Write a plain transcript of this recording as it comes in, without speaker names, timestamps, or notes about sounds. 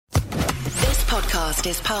podcast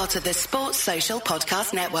is part of the Sports Social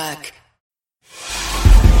Podcast Network.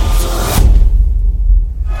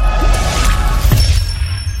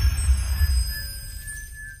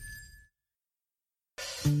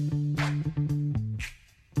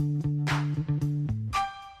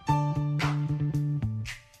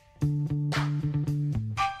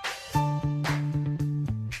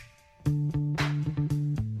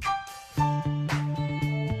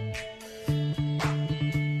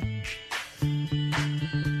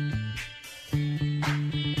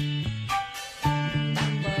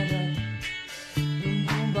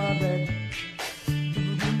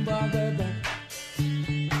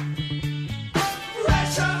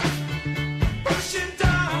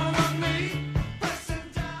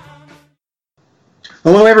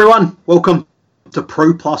 Hello everyone, welcome to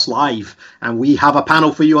Pro Plus Live, and we have a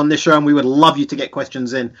panel for you on this show, and we would love you to get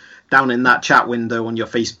questions in down in that chat window on your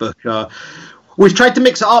Facebook. We've tried to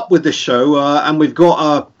mix it up with this show, and we've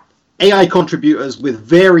got AI contributors with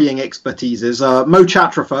varying expertises. Mo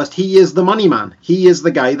Chatra first. He is the money man. He is the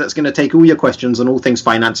guy that's going to take all your questions on all things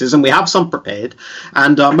finances, and we have some prepared.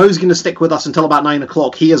 And Mo's going to stick with us until about 9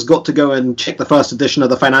 o'clock. He has got to go and check the first edition of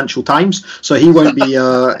the Financial Times, so he won't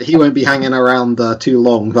be hanging around too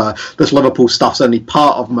long. This Liverpool stuff's only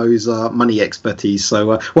part of Mo's money expertise.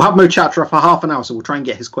 So we'll have Mo Chatra for half an hour, so we'll try and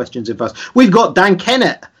get his questions in first. We've got Dan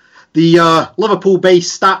Kennett, the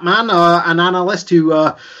Liverpool-based stat man, an analyst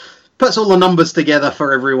who puts all the numbers together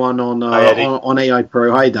for everyone on AI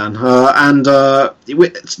Pro. Hi, Dan.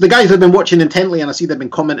 It's the guys have been watching intently, and I see they've been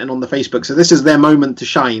commenting on the Facebook, so this is their moment to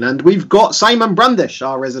shine. And we've got Simon Brundish,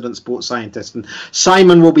 our resident sports scientist, and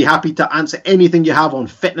Simon will be happy to answer anything you have on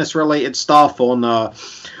fitness-related stuff, on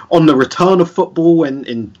the return of football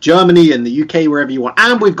in Germany, in the UK, wherever you want.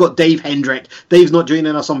 And we've got Dave Hendrick. Dave's not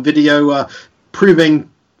joining us on video, proving...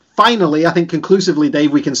 Finally, I think conclusively,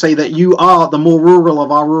 Dave, we can say that you are the more rural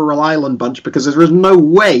of our rural island bunch, because there is no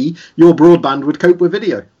way your broadband would cope with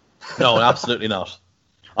video. No, absolutely not.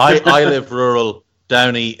 I live rural.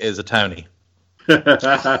 Downey is a townie.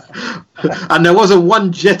 And there wasn't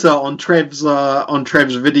one jitter on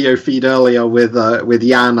Trev's video feed earlier with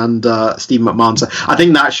Jan and Steve McMahon. So I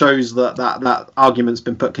think that shows that argument's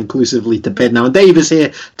been put conclusively to bed now. And Dave is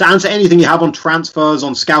here to answer anything you have on transfers,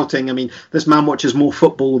 on scouting. I mean, this man watches more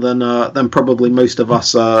football than probably most of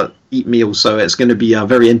us eat meals. So it's going to be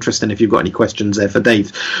very interesting if you've got any questions there for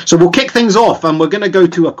Dave. So we'll kick things off, and we're going to go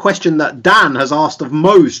to a question that Dan has asked of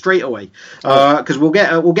Mo straight away, because we'll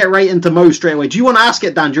get right into Mo straight away. Do you want to ask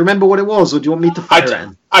it, Dan? Do you remember what it was, or do you want me to fire it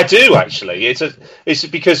in? I do, actually. It's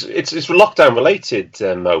because it's lockdown related,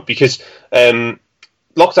 Mo, because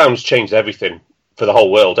lockdown's changed everything for the whole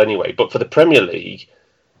world anyway. But for the Premier League,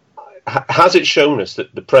 has it shown us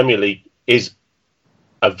that the Premier League is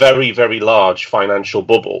a very, very large financial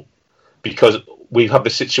bubble? Because we have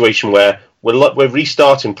the situation where we're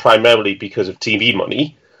restarting primarily because of TV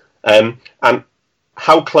money, and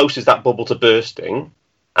how close is that bubble to bursting?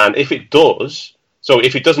 And if it does, so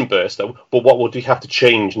if it doesn't burst, though, but what would we have to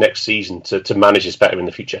change next season to manage this better in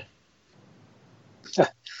the future?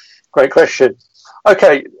 Great question.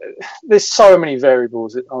 Okay, there's so many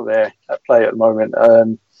variables out there at play at the moment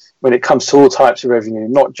when it comes to all types of revenue,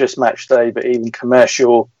 not just match day, but even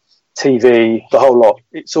commercial, TV, the whole lot.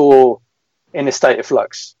 It's all in a state of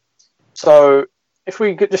flux. So if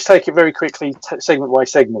we could just take it very quickly, segment by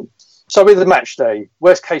segment. So with the match day,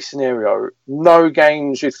 worst case scenario, no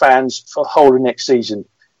games with fans for the whole of next season.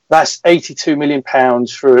 That's £82 million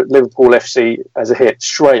for Liverpool FC as a hit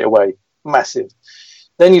straight away. Massive.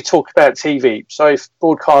 Then you talk about TV. So if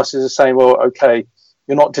broadcasters are saying, well, okay,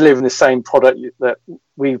 you're not delivering the same product that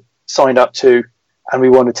we signed up to, and we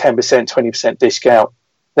want a 10%, 20% discount,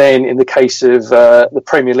 then in the case of the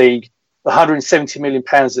Premier League, the £170 million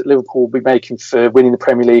that Liverpool will be making for winning the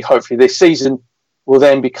Premier League, hopefully this season, will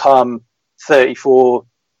then become £34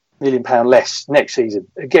 million less next season.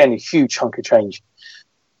 Again, a huge chunk of change.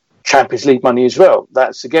 Champions League money as well.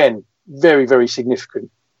 That's, again, very, very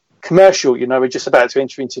significant. Commercial, we're just about to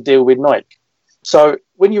enter into a deal with Nike. So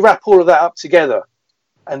when you wrap all of that up together,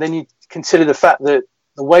 and then you consider the fact that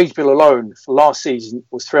the wage bill alone for last season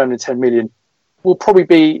was $310 million, will probably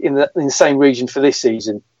be in the same region for this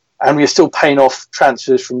season, and we are still paying off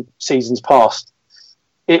transfers from seasons past.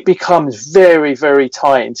 It becomes very, very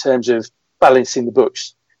tight in terms of balancing the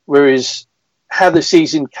books. Whereas had the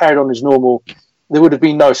season carried on as normal, there would have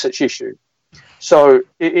been no such issue. So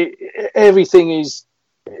everything is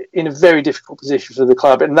in a very difficult position for the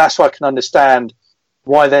club, and that's why I can understand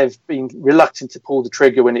why they've been reluctant to pull the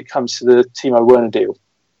trigger when it comes to the Timo Werner deal.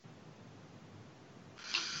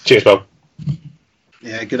 Cheers, Bob.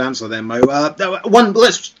 Yeah, good answer there, Mo.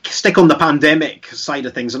 Let's stick on the pandemic side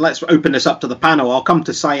of things, and let's open this up to the panel. I'll come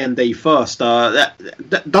to Sai and Dave first.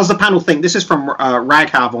 Does the panel think, this is from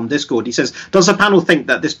Raghav on Discord, he says, does the panel think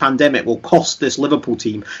that this pandemic will cost this Liverpool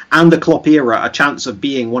team and the Klopp era a chance of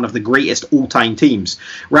being one of the greatest all-time teams?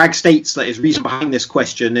 Rag states that his reason behind this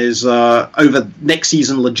question is over next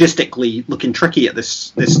season logistically looking tricky at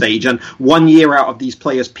this stage, and 1 year out of these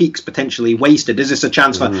players' peaks potentially wasted. Is this a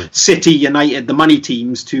chance for City, United, the money teams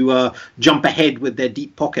to jump ahead with their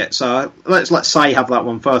deep pockets? Let's let Sai have that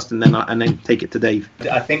one first, and then take it to Dave.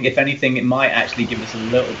 I think if anything, it might actually give us a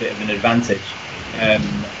little bit of an advantage.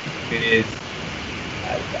 Because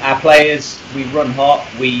our players, we run hot,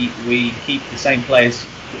 we keep the same players,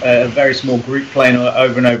 a very small group playing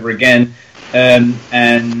over and over again, and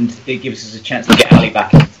it gives us a chance to get Ali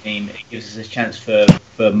back in the team. It gives us a chance for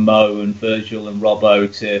Mo and Virgil and Robbo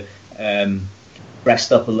to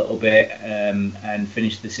rest up a little bit and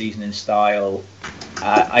finish the season in style.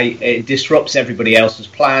 It disrupts everybody else's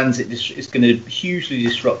plans. It's going to hugely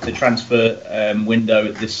disrupt the transfer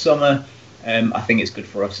window this summer. I think it's good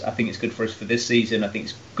for us. I think it's good for us for this season. I think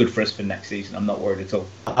it's good for us for next season. I'm not worried at all.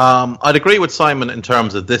 I'd agree with Simon in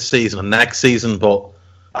terms of this season and next season, but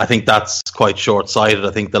I think that's quite short-sighted.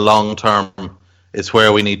 I think the long term is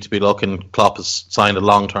where we need to be looking. Klopp has signed a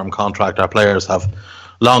long-term contract. Our players have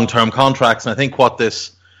long-term contracts, and I think what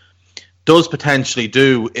this does potentially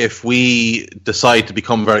do, if we decide to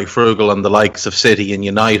become very frugal and the likes of City and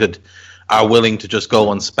United are willing to just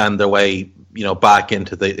go and spend their way, back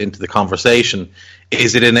into the conversation,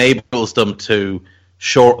 is it enables them to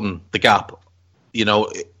shorten the gap. In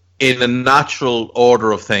a natural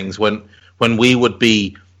order of things, when we would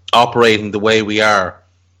be operating the way we are,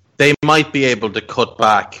 they might be able to cut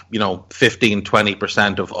back,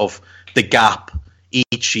 15-20% of the gap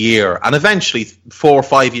each year, and eventually 4 or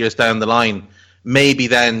 5 years down the line, maybe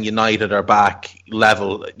then United are back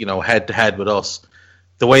level, head to head with us.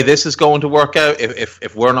 The way this is going to work out,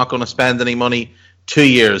 if we're not going to spend any money, 2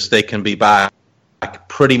 years they can be back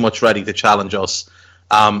pretty much ready to challenge us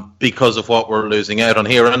because of what we're losing out on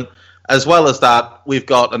here. And as well as that, we've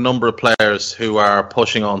got a number of players who are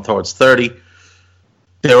pushing on towards 30.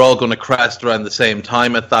 They're all going to crest around the same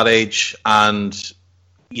time at that age, and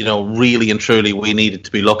really and truly, we needed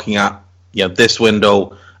to be looking at this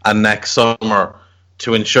window and next summer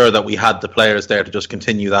to ensure that we had the players there to just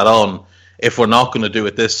continue that on. If we're not going to do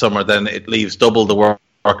it this summer, then it leaves double the work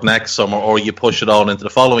next summer, or you push it on into the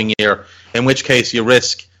following year, in which case you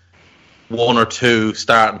risk 1 or 2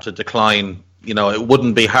 starting to decline. It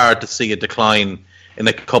wouldn't be hard to see a decline in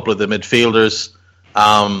a couple of the midfielders.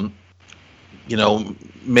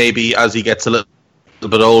 Maybe as he gets a little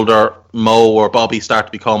bit older, Mo or Bobby start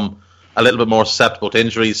to become a little bit more susceptible to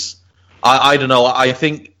injuries. I don't know. I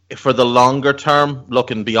think for the longer term,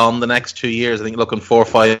 looking beyond the next 2 years, I think looking 4 or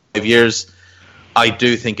 5 years, I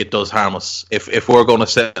do think it does harm us. If we're going to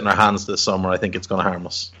sit in our hands this summer, I think it's going to harm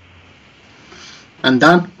us. And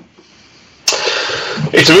Dan?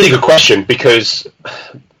 It's a really good question, because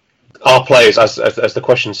our players, as the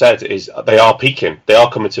question said, is they are peaking. They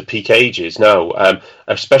are coming to peak ages now,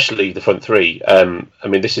 especially the front three.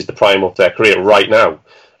 This is the prime of their career right now.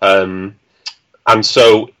 And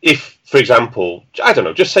so if, for example, I don't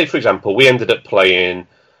know, just say, for example, we ended up playing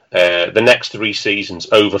the next 3 seasons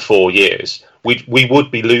over 4 years, we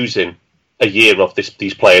would be losing a year of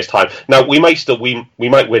these players' time. Now, we might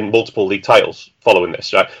win multiple league titles following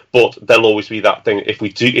this, right? But there'll always be that thing.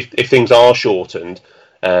 If things are shortened,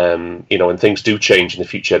 and things do change in the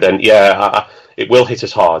future, then it will hit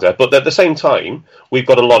us harder. But at the same time, we've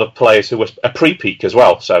got a lot of players who are pre-peak as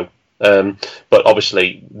well. So, but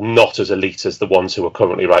obviously not as elite as the ones who are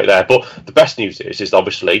currently right there. But the best news is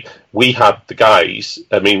obviously we had the guys.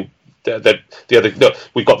 We've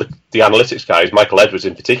got the analytics guys, Michael Edwards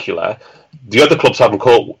in particular. The other clubs haven't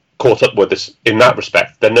caught up with us in that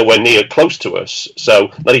respect. They're nowhere near close to us, so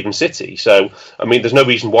not even City. So, there's no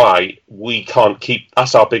reason why we can't keep.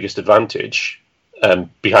 That's our biggest advantage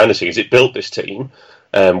behind the scenes. It built this team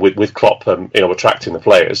with Klopp, attracting the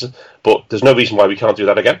players. But there's no reason why we can't do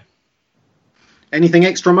that again. Anything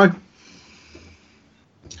extra, Mo?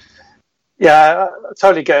 Yeah, I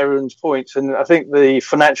totally get everyone's points, and I think the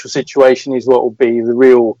financial situation is what will be the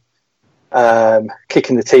real kick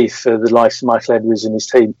in the teeth for the likes of Michael Edwards and his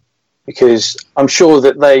team, because I'm sure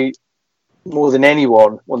that they, more than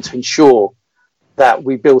anyone, want to ensure that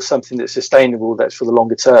we build something that's sustainable, that's for the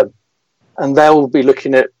longer term. And they'll be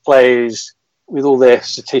looking at players with all their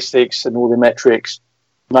statistics and all their metrics,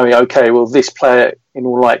 knowing, okay, well, this player in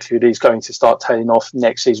all likelihood is going to start tailing off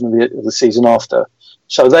next season or the season after.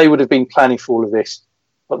 So they would have been planning for all of this.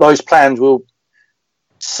 But those plans will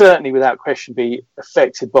certainly without question be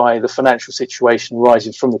affected by the financial situation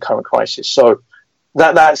arising from the current crisis. So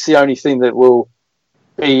that's the only thing that will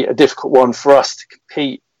be a difficult one for us to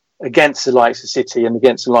compete against the likes of City and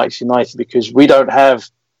against the likes of United, because we don't have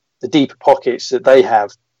the deeper pockets that they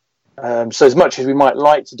have. So as much as we might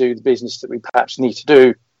like to do the business that we perhaps need to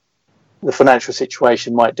do, the financial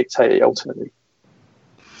situation might dictate it ultimately.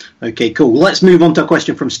 Okay, cool. Let's move on to a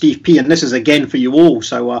question from Steve P, and this is again for you all.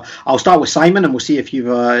 So I'll start with Simon, and we'll see if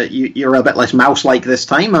you're a bit less mouse-like this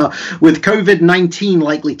time. With COVID-19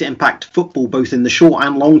 likely to impact football both in the short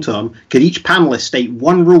and long term, could each panellist state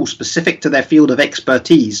one rule specific to their field of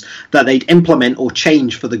expertise that they'd implement or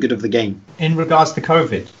change for the good of the game? In regards to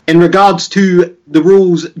COVID? In regards to the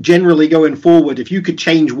rules generally going forward, if you could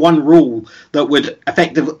change one rule that would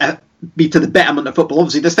effectively be to the betterment of football.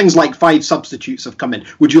 Obviously, there's things like 5 substitutes have come in.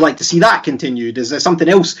 Would you like to see that continued? Is there something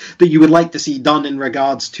else that you would like to see done in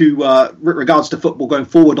regards to football going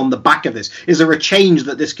forward on the back of this? Is there a change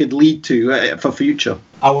that this could lead to for future?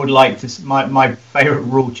 I would like to. My favourite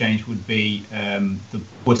rule change would be the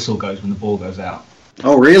whistle goes when the ball goes out.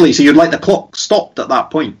 Oh, really? So you'd like the clock stopped at that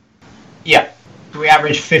point? Yeah. We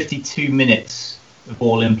averaged 52 minutes of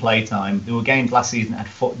ball in play time. There were games last season that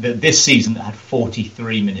had this season that had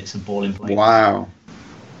 43 minutes of ball in play. Wow!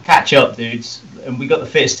 Catch up, dudes, and we got the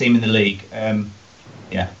fittest team in the league.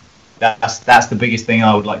 That's the biggest thing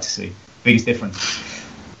I would like to see. Biggest difference.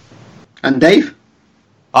 And Dave,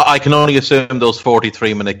 I can only assume those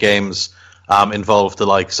 43-minute games involved the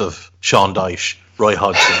likes of Sean Dyche, Roy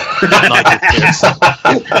Hodgson, Nigel Pearson,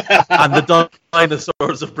 and the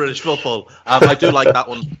dinosaurs of British football. I do like that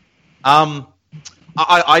one.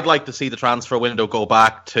 I'd like to see the transfer window go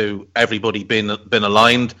back to everybody being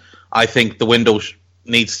aligned. I think the window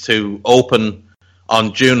needs to open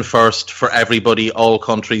on June 1st for everybody, all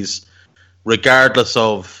countries, regardless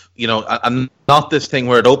of, and not this thing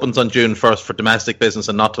where it opens on June 1st for domestic business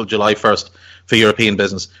and not till July 1st for European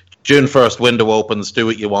business. June 1st, window opens, do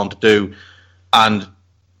what you want to do. And,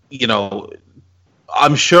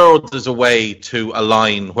 I'm sure there's a way to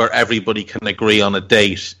align where everybody can agree on a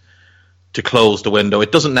date to close the window.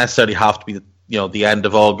 It doesn't necessarily have to be, the end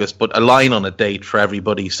of August, but align on a date for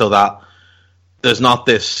everybody so that there's not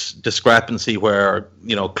this discrepancy where,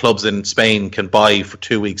 clubs in Spain can buy for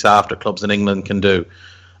 2 weeks after clubs in England can do.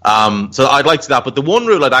 So I'd like to that. But the one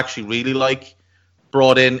rule I'd actually really like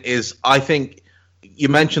brought in is, I think you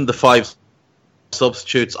mentioned the 5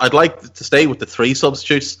 substitutes. I'd like to stay with the 3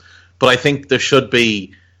 substitutes, but I think there should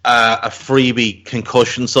be a freebie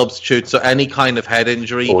concussion substitute. So any kind of head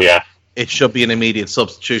injury, it should be an immediate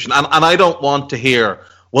substitution. And I don't want to hear,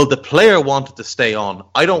 well, the player wanted to stay on.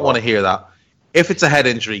 I don't want to hear that. If it's a head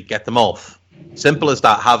injury, get them off. Simple as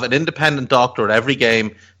that. Have an independent doctor at every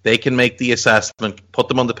game. They can make the assessment, put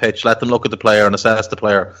them on the pitch, let them look at the player and assess the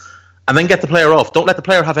player, and then get the player off. Don't let the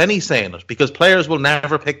player have any say in it, because players will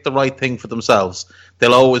never pick the right thing for themselves.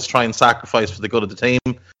 They'll always try and sacrifice for the good of the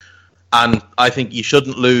team. And I think you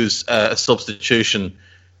shouldn't lose a substitution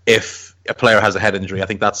if a player has a head injury. I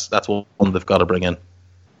think that's one they've got to bring in.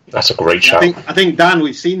 That's a great shout. I think, Dan,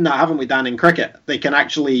 we've seen that, haven't we, Dan, in cricket? They can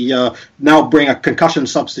actually now bring a concussion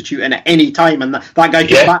substitute in at any time, and that guy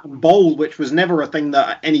can bat and bowl, which was never a thing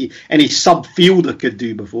that any sub-fielder could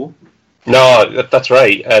do before. No, that's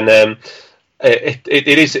right. And it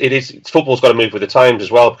is football's got to move with the times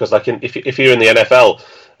as well, because if you're in the NFL,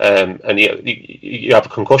 and you have a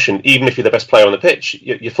concussion, even if you're the best player on the pitch,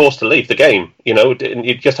 you're forced to leave the game, and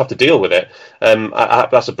you just have to deal with it.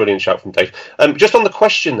 That's a brilliant shout from Dave. Just on the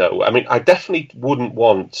question, though, I definitely wouldn't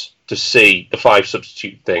want to see the 5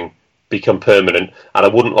 substitute thing become permanent, and I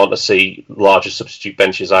wouldn't want to see larger substitute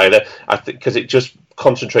benches either. I think because it just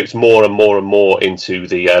concentrates more and more and more into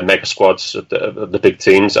the mega squads of the big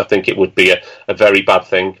teams. I think it would be a very bad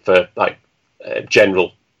thing for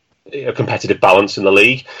general competitive balance in the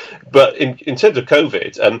league. But in terms of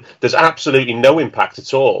COVID, there's absolutely no impact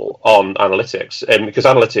at all on analytics, because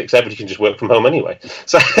analytics, everybody can just work from home anyway.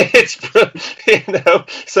 So it's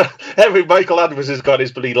so Michael Adams has got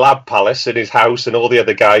his bloody lab palace in his house, and all the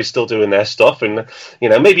other guys still doing their stuff, and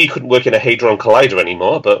maybe you couldn't work in a Hadron Collider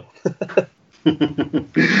anymore, but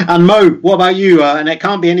And Mo, what about you? And it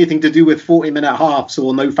can't be anything to do with 40-minute halves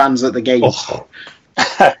or no fans at the games.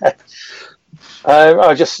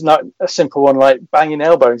 Just not a simple one like banging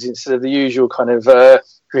elbows instead of the usual kind of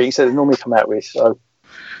greetings that they normally come out with. So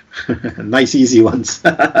nice, easy ones.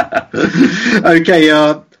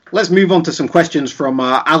 Okay, let's move on to some questions from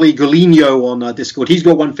Ali Golino on Discord. He's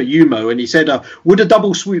got one for you, Mo, and he said, would a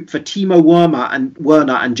double swoop for Timo Werner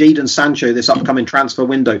and Jadon Sancho this upcoming transfer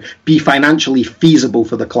window be financially feasible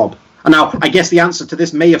for the club? And now, I guess the answer to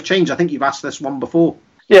this may have changed. I think you've asked this one before.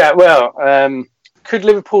 Yeah, well, could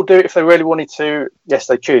Liverpool do it if they really wanted to? Yes,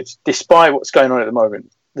 they could, despite what's going on at the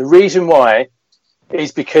moment. The reason why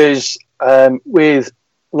is because with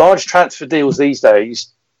large transfer deals these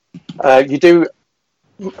days,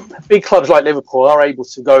 big clubs like Liverpool are able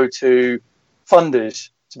to go to funders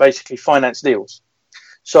to basically finance deals.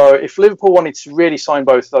 So if Liverpool wanted to really sign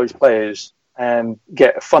both of those players and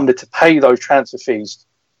get a funder to pay those transfer fees,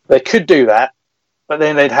 they could do that, but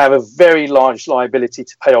then they'd have a very large liability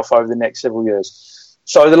to pay off over the next several years.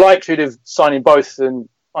 So the likelihood of signing both of them,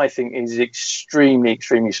 I think, is extremely,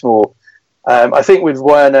 extremely small. I think with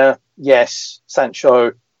Werner, yes.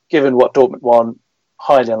 Sancho, given what Dortmund want,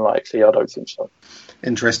 highly unlikely. I don't think so.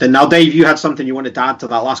 Interesting. Now, Dave, you had something you wanted to add to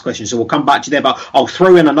that last question, so we'll come back to you there, but I'll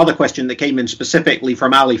throw in another question that came in specifically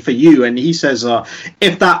from Ali for you, and he says,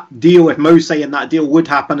 if Mo's saying that deal would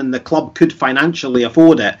happen and the club could financially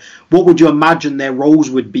afford it, what would you imagine their roles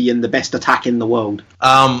would be in the best attack in the world?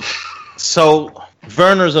 So,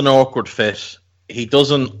 Werner's an awkward fit. He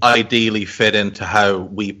doesn't ideally fit into how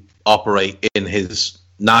we operate in his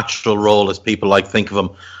natural role, as people like to think of him,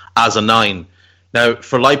 as a 9. Now,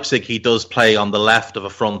 for Leipzig, he does play on the left of a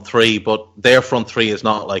front 3, but their front 3 is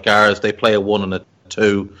not like ours. They play a 1 and a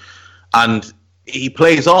 2, and he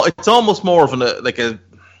plays. It's almost more of like a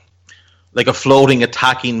floating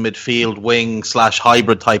attacking midfield wing /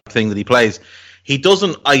 hybrid type thing that he plays. He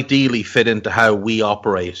doesn't ideally fit into how we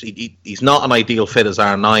operate. He's not an ideal fit as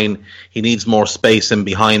our 9. He needs more space in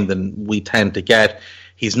behind than we tend to get.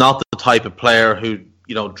 He's not the type of player who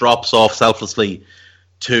drops off selflessly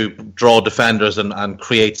to draw defenders and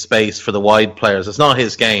create space for the wide players. It's not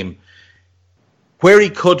his game. Where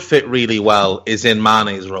he could fit really well is in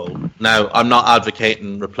Mane's role. Now, I'm not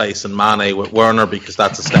advocating replacing Mane with Werner because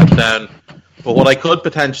that's a step down. But what I could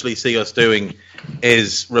potentially see us doing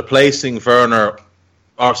is replacing Firmino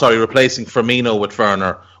with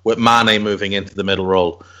Werner, with Mane moving into the middle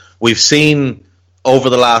role. We've seen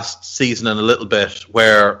over the last season and a little bit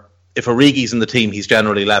where if Origi's in the team, he's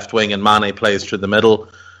generally left wing and Mane plays through the middle.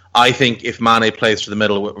 I think if Mane plays through the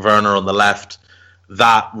middle with Werner on the left,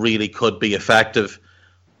 that really could be effective.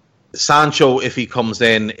 Sancho, if he comes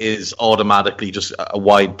in, is automatically just a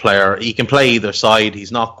wide player. He can play either side.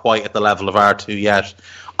 He's not quite at the level of R2 yet.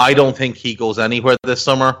 I don't think he goes anywhere this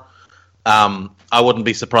summer. I wouldn't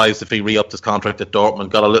be surprised if he re-upped his contract at Dortmund,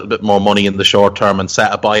 got a little bit more money in the short term and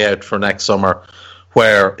set a buyout for next summer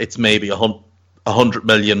where it's maybe 100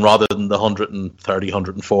 million rather than the 130,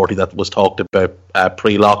 140 that was talked about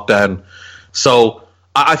pre-lockdown. So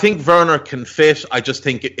I think Werner can fit. I just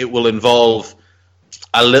think it will involve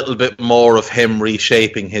a little bit more of him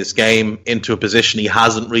reshaping his game into a position he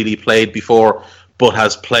hasn't really played before, but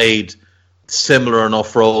has played similar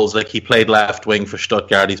enough roles. Like he played left wing for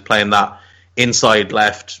Stuttgart. He's playing that inside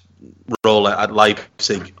left role at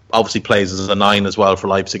Leipzig. Obviously plays as a 9 as well for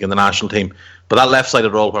Leipzig in the national team. But that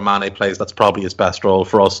left-sided role where Mane plays, that's probably his best role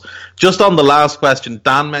for us. Just on the last question,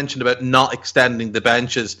 Dan mentioned about not extending the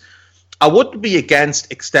benches. I wouldn't be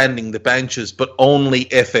against extending the benches, but only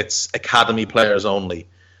if it's academy players only.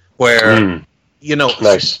 Where,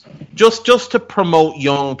 nice. just to promote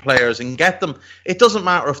young players and get them. It doesn't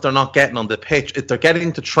matter if they're not getting on the pitch. If they're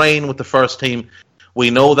getting to train with the first team, we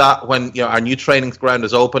know that when our new training ground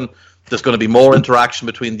is open, there's going to be more interaction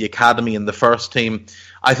between the academy and the first team.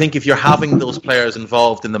 I think if you're having those players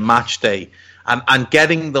involved in the match day and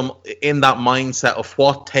getting them in that mindset of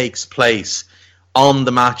what takes place on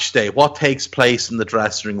the match day, what takes place in the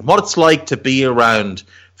dressing room, what it's like to be around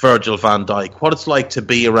Virgil van Dijk, what it's like to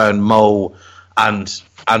be around Mo and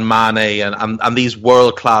Mane and these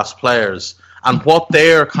world-class players, and what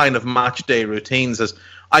their kind of match day routines is,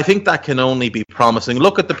 I think that can only be promising.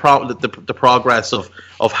 Look at the progress of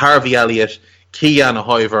Harvey Elliott, Kian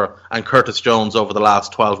Hoiver and Curtis Jones over the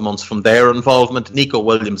last 12 months from their involvement. Nico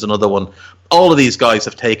Williams, another one. All of these guys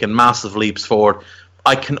have taken massive leaps forward.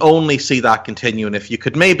 I can only see that continuing. If you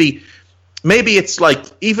could maybe it's like,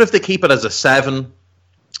 even if they keep it as a 7,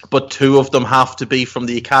 but 2 of them have to be from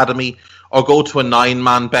the academy, or go to a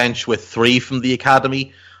 9-man bench with 3 from the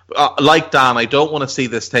academy. Like Dan, I don't want to see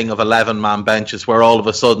this thing of 11-man benches where all of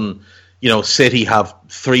a sudden, City have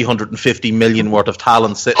 350 million worth of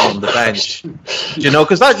talent sitting on the bench.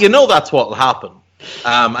 Because that's what will happen.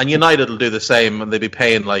 And United will do the same, and they'll be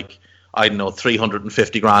paying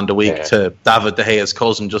 350 grand a week to David De Gea's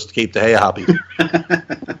cousin just to keep De Gea happy.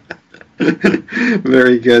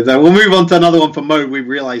 Very good. We'll move on to another one for Mo. We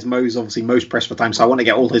realise Mo's obviously most pressed for time, so I want to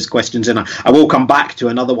get all his questions in. I will come back to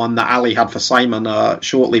another one that Ali had for Simon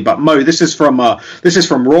shortly. But Mo, this is from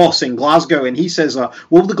Ross in Glasgow, and he says,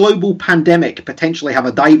 will the global pandemic potentially have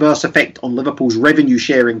a diverse effect on Liverpool's revenue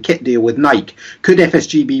sharing kit deal with Nike? Could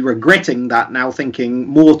FSG be regretting that now, thinking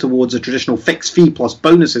more towards a traditional fixed fee plus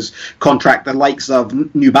bonuses contract the likes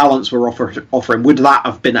of New Balance were offering? Would that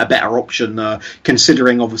have been a better option,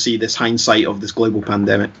 considering obviously this hindsight of this global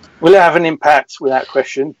pandemic? Will it have an impact without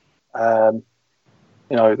question?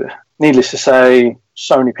 Needless to say,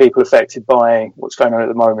 so many people affected by what's going on at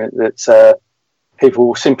the moment that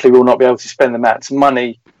people simply will not be able to spend the amount of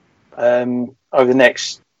money over the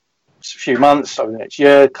next few months, over the next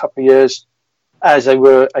year, couple of years, as they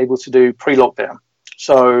were able to do pre-lockdown.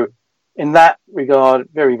 So in that regard,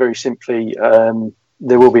 very, very simply,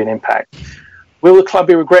 there will be an impact. Will the club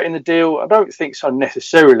be regretting the deal? I don't think so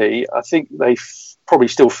necessarily. I think they probably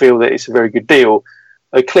still feel that it's a very good deal.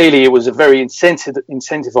 Clearly, it was a very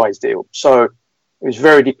incentivized deal. So it was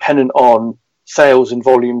very dependent on sales and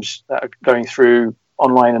volumes that are going through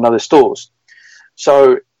online and other stores.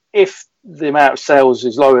 So if the amount of sales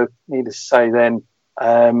is lower, needless to say, then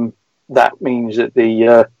that means that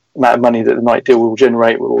the amount of money that the Nike deal will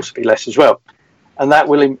generate will also be less as well. And that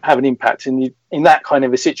will have an impact. In that kind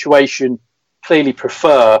of a situation, clearly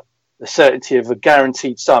prefer the certainty of a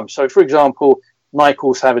guaranteed sum. So, for example, Nike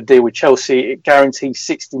also have a deal with Chelsea. It guarantees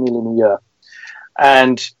 60 million a year.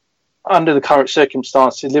 And under the current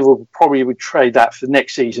circumstances, Liverpool probably would trade that for the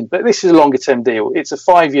next season. But this is a longer-term deal. It's a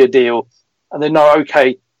 5-year deal. And they know,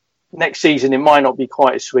 okay, next season it might not be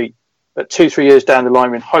quite as sweet. But 2-3 years down the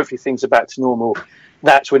line, when hopefully things are back to normal,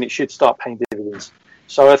 that's when it should start paying dividends.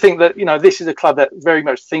 So I think that, this is a club that very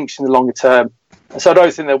much thinks in the longer term. So I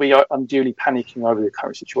don't think they'll be unduly panicking over the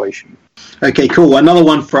current situation. Okay, cool. Another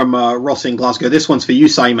one from Ross in Glasgow. This one's for you,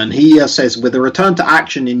 Simon. He says, with a return to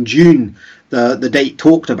action in June, the date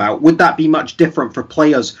talked about, would that be much different for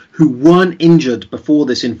players who weren't injured before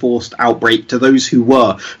this enforced outbreak to those who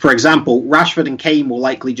were? For example, Rashford and Kane will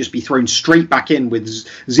likely just be thrown straight back in with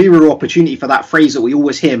zero opportunity for that phrase that we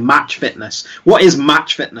always hear, match fitness. What is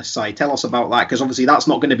match fitness, Si? Tell us about that, because obviously that's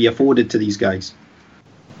not going to be afforded to these guys.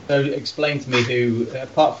 So explain to me who,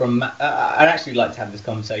 apart from, I'd actually like to have this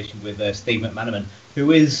conversation with Steve McManaman,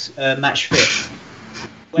 who is match fit.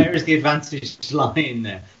 Where is the advantage lying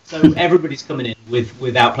there? So everybody's coming in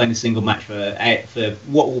without playing a single match for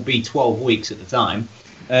what will be 12 weeks at the time,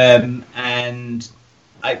 and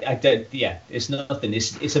I don't. Yeah, it's nothing.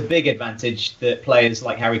 It's a big advantage that players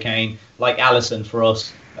like Harry Kane, like Alisson for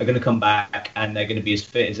us, are going to come back and they're going to be as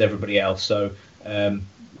fit as everybody else. So.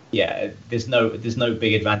 There's no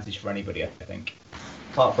big advantage for anybody, I think.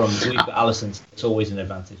 Apart from we've got Alisson's, it's always an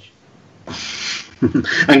advantage.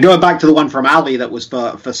 And going back to the one from Ali that was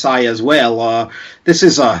for Si as well, this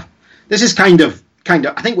is kind of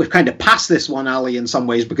I think we've kind of passed this one, Ali, in some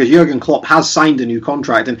ways, because Jurgen Klopp has signed a new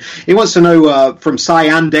contract, and he wants to know from Si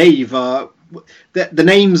and Dave the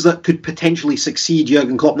names that could potentially succeed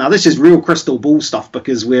Jurgen Klopp. Now, this is real crystal ball stuff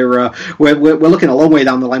because we're looking a long way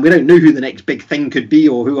down the line. We don't know who the next big thing could be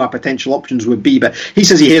or who our potential options would be. But he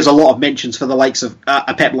says he hears a lot of mentions for the likes of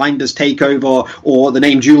a Pep Lijnders takeover or the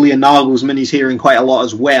name Julian Nagelsmann. He's hearing quite a lot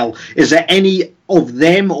as well. Is there any of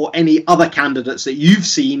them or any other candidates that you've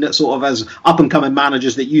seen that sort of as up and coming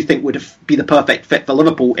managers that you think would be the perfect fit for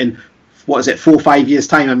Liverpool in? What is it, 4 or 5 years'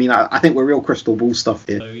 time? I mean, I think we're real crystal ball stuff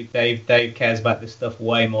here. So Dave cares about this stuff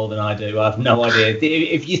way more than I do. I have no idea.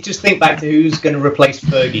 If you just think back to who's going to replace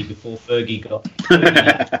Fergie before Fergie got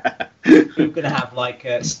Fergie, we're going to have like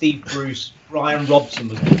Steve Bruce, Brian Robson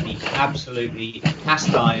was going to be absolutely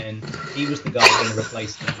cast iron. He was the guy going to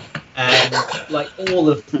replace him, and like all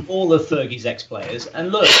of Fergie's ex-players.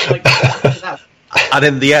 And look, like that. And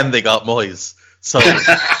in the end, they got Moyes. So,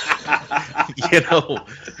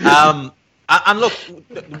 and look,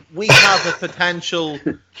 we have a potential,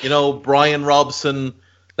 Brian Robson,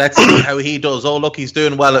 let's see how he does. Oh, look, he's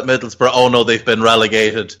doing well at Middlesbrough. Oh, no, they've been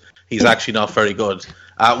relegated. He's actually not very good.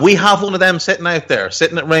 We have one of them sitting out there,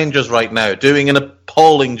 sitting at Rangers right now, doing an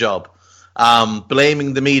appalling job,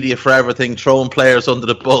 blaming the media for everything, throwing players under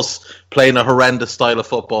the bus, playing a horrendous style of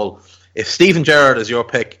football. If Steven Gerrard is your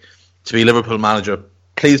pick to be Liverpool manager,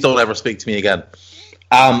 please don't ever speak to me again.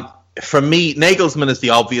 For me, Nagelsmann is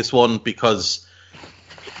the obvious one because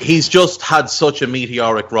he's just had such a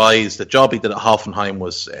meteoric rise. The job he did at Hoffenheim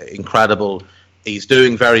was incredible. He's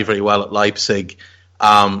doing very, very well at Leipzig.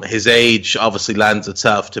 His age obviously lends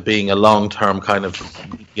itself to being a long-term kind of,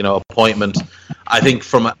 appointment. I think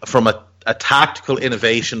from a tactical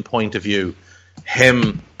innovation point of view,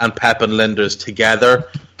 him and Pep and Lijnders together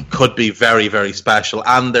could be very, very special,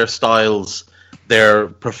 and their styles, their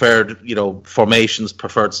preferred, formations,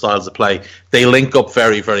 preferred styles of play, they link up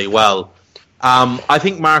very, very well. I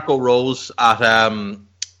think Marco Rose at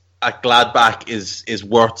Gladbach is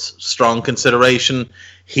worth strong consideration.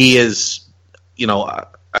 He is,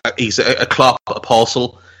 he's a Klopp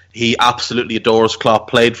apostle. He absolutely adores Klopp,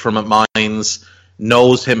 played for him at Mainz,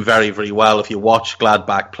 knows him very, very well. If you watch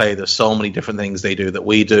Gladbach play, there's so many different things they do that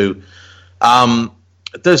we do.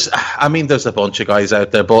 There's a bunch of guys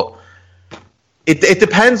out there, but it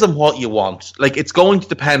depends on what you want. Like, it's going to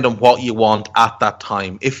depend on what you want at that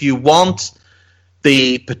time. If you want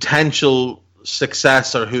the potential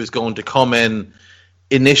successor who's going to come in,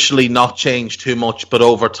 initially not change too much, but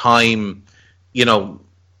over time,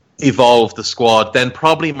 evolve the squad, then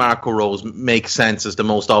probably Marco Rose makes sense as the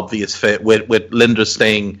most obvious fit, with Linda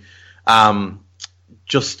staying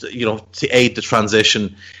just to aid the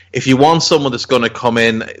transition. If you want someone that's going to come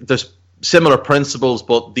in, there's similar principles,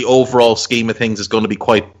 but the overall scheme of things is going to be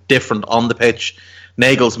quite different on the pitch.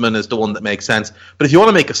 Nagelsmann is the one that makes sense. But if you want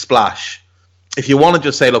to make a splash, if you want to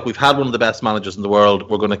just say, look, we've had one of the best managers in the world,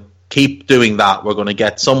 we're going to keep doing that, we're going to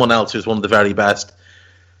get someone else who's one of the very best,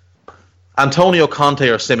 Antonio Conte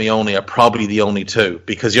or Simeone are probably the only two,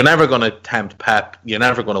 because you're never going to tempt Pep, you're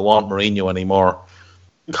never going to want Mourinho anymore.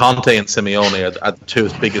 Conte and Simeone are the two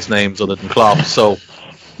biggest names other than Klopp. So,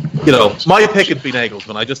 my pick would be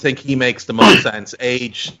Nagelsmann. I just think he makes the most sense.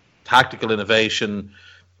 Age, tactical innovation,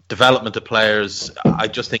 development of players, I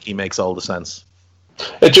just think he makes all the sense.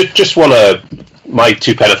 Just my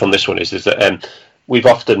two penneth on this one is that we've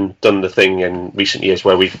often done the thing in recent years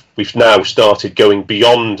where we've now started going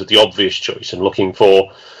beyond the obvious choice and looking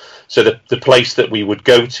for, so the place that we would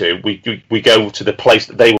go to, we go to the place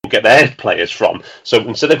that they will get their players from. So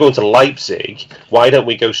instead of going to Leipzig, why don't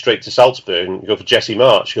we go straight to Salzburg and go for Jesse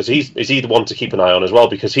March? Because he's the one to keep an eye on as well,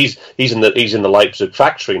 because he's in the Leipzig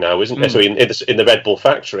factory now, isn't he? So in the Red Bull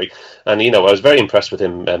factory, and I was very impressed with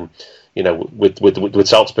him. With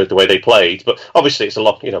Salzburg, the way they played, but obviously it's a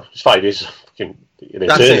lot. It's 5 years.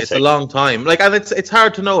 That's it. It's a long time. And it's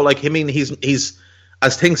hard to know. He's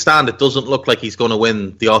as things stand, it doesn't look like he's going to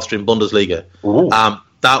win the Austrian Bundesliga.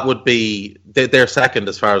 That would be they're second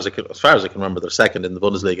as far as I can remember. They're second in the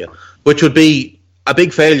Bundesliga, which would be a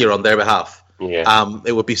big failure on their behalf. Yeah.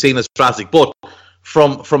 It would be seen as drastic. But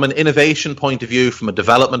from an innovation point of view, from a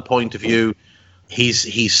development point of view,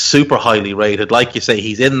 he's super highly rated. Like you say,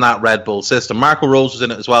 he's in that Red Bull system. Marco Rose was in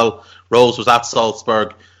it as well. Rose was at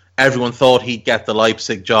Salzburg. Everyone thought he'd get the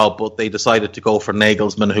Leipzig job, but they decided to go for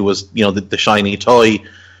Nagelsmann, who was the shiny toy,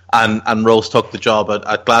 and Rose took the job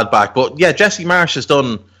at Gladbach. But yeah, Jesse Marsh has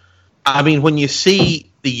done. I mean, when you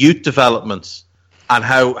see the youth development and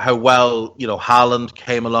how well Haaland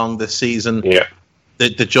came along this season,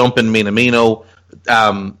 the jump in Minamino,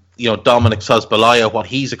 Dominic Szoboszlai, what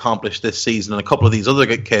he's accomplished this season, and a couple of these other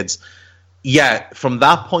good kids. Yeah, from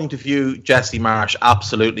that point of view, Jesse Marsh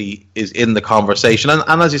absolutely is in the conversation. And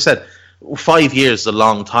as you said, 5 years is a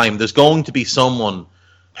long time. There's going to be someone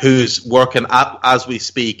who's working as we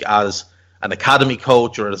speak as an academy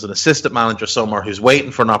coach or as an assistant manager somewhere, who's waiting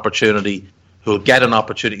for an opportunity, who'll get an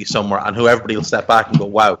opportunity somewhere, and who everybody will step back and go,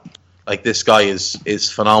 wow, this guy is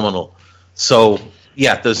phenomenal. So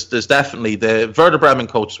yeah, there's definitely the Werder Bremen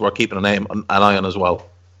coaches we're keeping an eye on as well.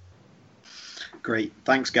 Great,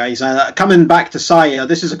 thanks guys. Coming back to Sai,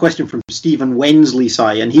 this is a question from Stephen Wensley,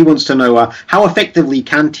 Sai, and he wants to know how effectively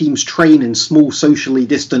can teams train in small socially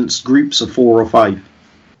distanced groups of 4 or 5?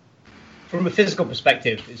 From a physical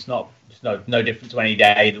perspective, it's no different to any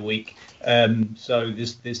day of the week. So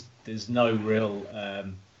there's no real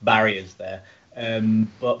barriers there.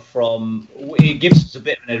 But it gives us a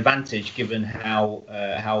bit of an advantage given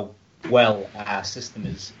how well our system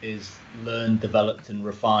is learned, developed and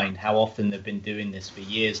refined, how often they've been doing this for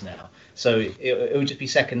years now. So it will just be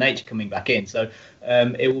second nature coming back in. So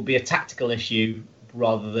it will be a tactical issue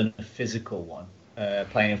rather than a physical one,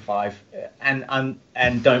 playing in 5.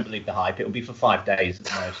 And don't believe the hype, it will be for 5 days at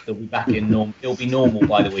the most. They'll be back in normal. It'll be normal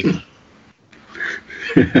by the week.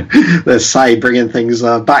 There's Sai bringing things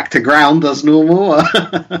back to ground as normal.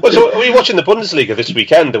 So we were watching the Bundesliga this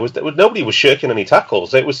weekend. Nobody was shirking any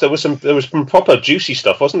tackles. There was some proper juicy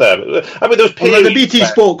stuff, wasn't there? I mean, there was the BT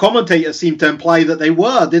Sport commentators seemed to imply that they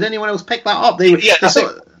were. Did anyone else pick that up?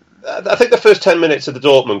 I think the first 10 minutes of the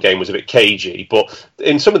Dortmund game was a bit cagey, but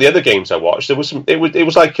in some of the other games I watched, there was some. It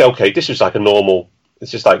was like, okay, this was like a normal. It's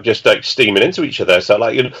just like steaming into each other. So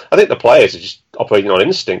I think the players are just operating on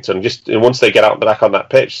instinct, and once they get out back on that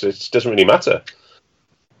pitch, it doesn't really matter.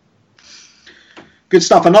 Good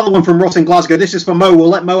stuff. Another one from Ross in Glasgow. This is for Mo. We'll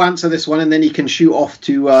let Mo answer this one, and then he can shoot off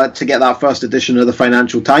to get that first edition of the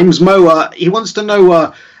Financial Times. Mo, he wants to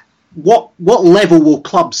know what level will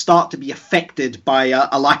clubs start to be affected by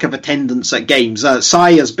a lack of attendance at games?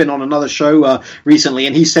 Sai has been on another show recently,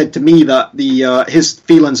 and he said to me that his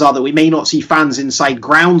feelings are that we may not see fans inside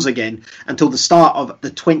grounds again until the start of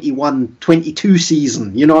the 21-22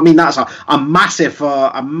 season. You know what I mean? That's a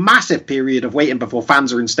massive period of waiting before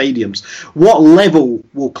fans are in stadiums. What level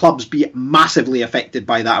will clubs be massively affected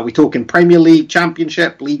by that? Are we talking Premier League,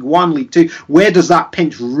 Championship, League One, League Two? Where does that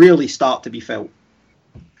pinch really start to be felt?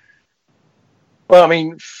 Well, I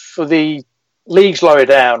mean, for the leagues lower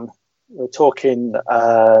down, we're talking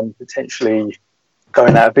potentially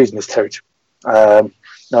going out of business territory.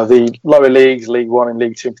 The lower leagues, League One and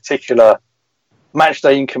League Two in particular, match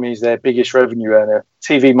day income is their biggest revenue earner.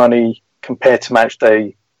 TV money compared to match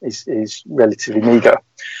day is relatively meagre.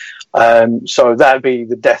 So that would be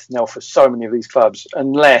the death knell for so many of these clubs,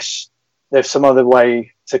 unless there's some other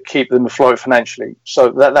way to keep them afloat financially.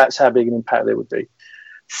 So that's how big an impact there would be.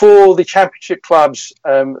 For the Championship clubs,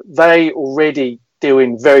 they already deal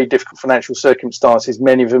in very difficult financial circumstances.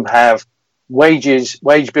 Many of them have wage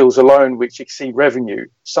bills alone which exceed revenue.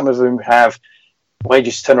 Some of them have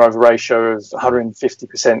wages to turnover ratio of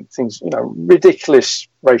 150%, things, ridiculous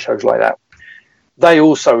ratios like that. They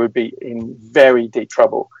also would be in very deep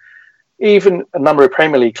trouble. Even a number of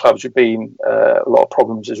Premier League clubs would be in a lot of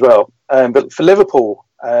problems as well. But for Liverpool,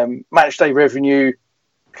 match day revenue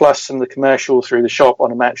plus some of the commercial through the shop on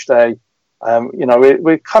a match day,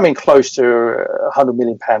 we're coming close to a £100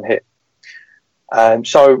 million hit.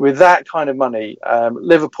 So with that kind of money,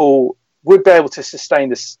 Liverpool would be able to sustain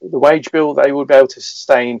the wage bill. They would be able to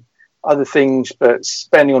sustain other things, but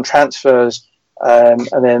spending on transfers and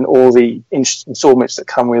then all the installments that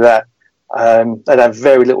come with that, they'd have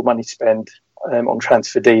very little money to spend on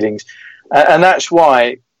transfer dealings. And that's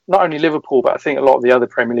why not only Liverpool, but I think a lot of the other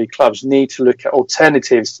Premier League clubs need to look at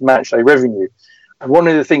alternatives to matchday revenue. And one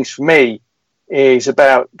of the things for me is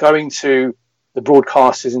about going to the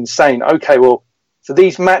broadcasters and saying, okay, well, for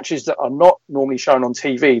these matches that are not normally shown on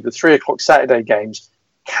TV, the 3:00 Saturday games,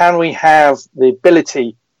 can we have the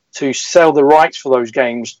ability to sell the rights for those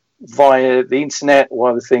games via the internet or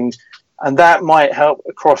other things? And that might help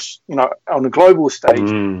across, on a global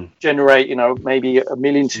stage, generate, maybe £1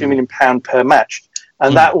 million, £2 million per match.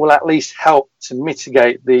 And that will at least help to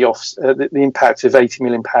mitigate the impact of £80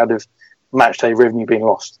 million of matchday revenue being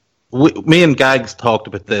lost. Me and Gags talked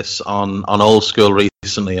about this on Old School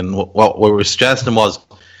recently, and what we were suggesting was,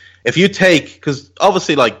 if you take, because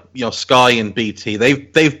obviously, Sky and BT,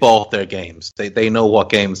 they've bought their games, they know what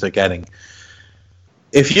games they're getting.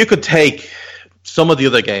 If you could take some of the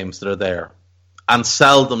other games that are there and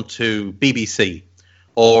sell them to BBC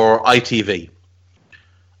or ITV,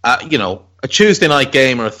 a Tuesday night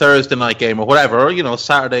game or a Thursday night game or whatever, or,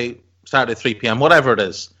 Saturday 3 p.m, whatever it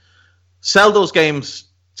is, sell those games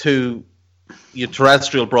to your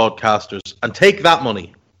terrestrial broadcasters and take that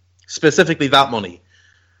money, specifically that money,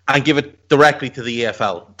 and give it directly to the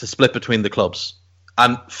EFL to split between the clubs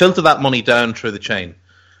and filter that money down through the chain.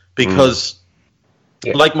 Because,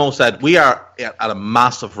 like Mo said, we are at a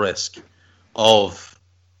massive risk of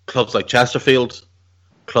clubs like Chesterfield,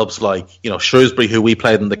 clubs like Shrewsbury, who we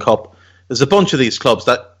played in the Cup. There's a bunch of these clubs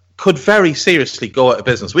that could very seriously go out of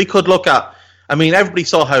business. We could look at, everybody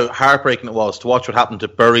saw how heartbreaking it was to watch what happened to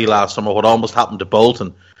Bury last summer, what almost happened to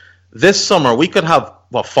Bolton. This summer, we could have,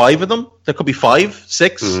 5 of them? There could be 5,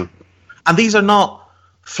 6. And these are not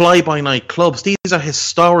fly-by-night clubs. These are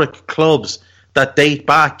historic clubs that date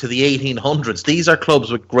back to the 1800s. These are clubs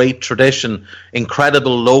with great tradition,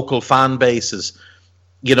 incredible local fan bases,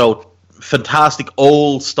 fantastic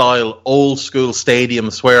old-style, old-school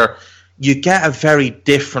stadiums where you get a very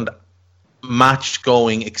different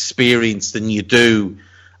match-going experience than you do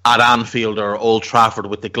at Anfield or Old Trafford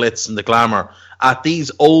with the glitz and the glamour. At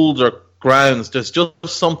these older grounds, there's just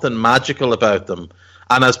something magical about them.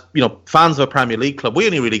 And as fans of a Premier League club, we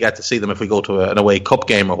only really get to see them if we go to an away cup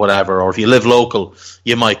game or whatever, or if you live local,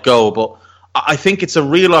 you might go. But I think it's a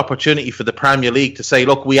real opportunity for the Premier League to say,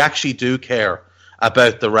 look, we actually do care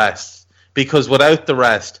about the rest, because without the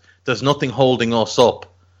rest, there's nothing holding us up.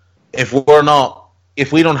 If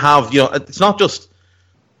we don't have, it's not just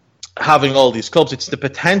having all these clubs, it's the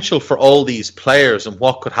potential for all these players and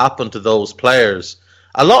what could happen to those players.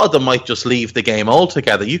 A lot of them might just leave the game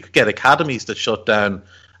altogether. You could get academies that shut down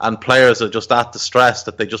and players are just that distressed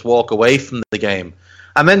that they just walk away from the game.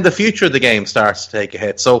 And then the future of the game starts to take a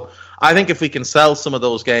hit. So I think if we can sell some of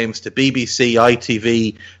those games to BBC,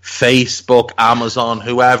 ITV, Facebook, Amazon,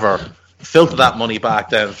 whoever, filter that money back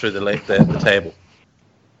down through the table.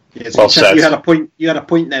 Yes, well said. You had a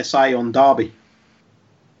point there, Si, on Derby.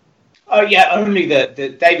 Oh yeah, only that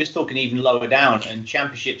David's talking even lower down, and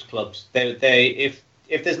Championships clubs.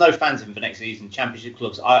 If there's no fans in for next season, Championship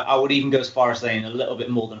clubs, I would even go as far as saying a little bit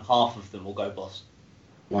more than half of them will go bust.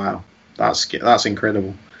 Wow, that's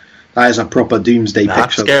incredible. That is a proper doomsday picture.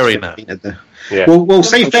 That's scary now. Yeah. We'll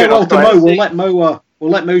say farewell to Mo. We'll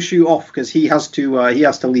let Mo shoot off because he has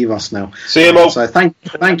to leave us now. See you, Mo. So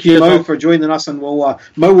thank you, Mo, for joining us, and Mo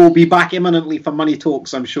will be back imminently for Money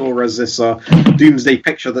Talks, I'm sure, as this doomsday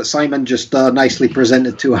picture that Simon just nicely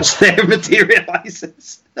presented to us there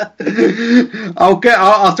materialises.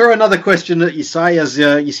 I'll throw another at you, Si, as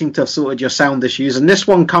you seem to have sorted your sound issues, and this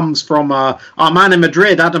one comes from our man in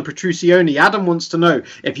Madrid, Adam Petruccioni. Adam wants to know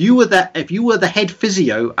if you were the head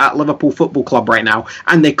physio at Liverpool Football Club right now,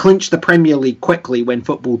 and they clinch the Premier League quickly when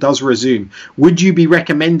football does resume, would you be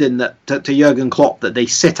recommending that to Jurgen Klopp that they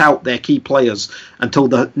sit out their key players until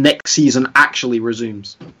the next season actually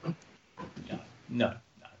resumes? No.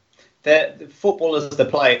 The footballers,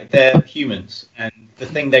 they're humans, and the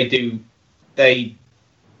thing they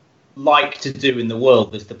like to do in the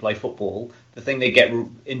world is to play football. The thing they get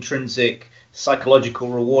intrinsic psychological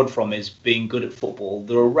reward from is being good at football.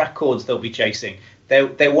 There are records they'll be chasing.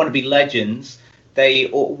 They want to be legends. They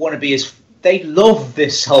want to be they love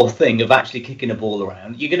this whole thing of actually kicking a ball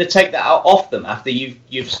around. You're going to take that off them after you've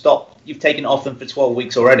taken it off them for 12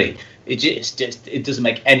 weeks already. It doesn't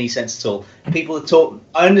make any sense at all. People talk.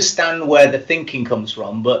 I understand where the thinking comes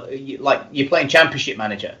from, but you're playing Championship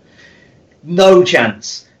Manager. No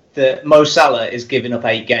chance that Mo Salah is giving up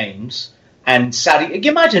 8 games, and Saudi.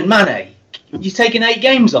 Imagine Mane. You're taking 8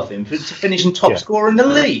 games off him for finishing top scorer in the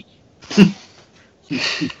league.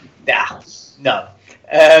 No.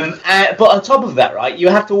 But on top of that, right, you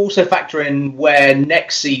have to also factor in where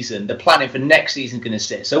the planning for next season is going to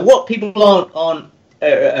sit. So what people aren't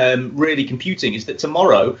really computing is that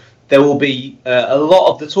tomorrow there will be a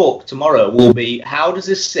lot of the talk tomorrow will be how does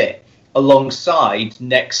this sit alongside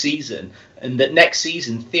next season, and that next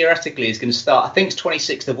season theoretically is going to start, I think it's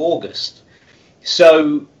 26th of August.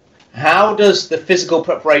 So how does the physical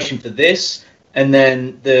preparation for this, and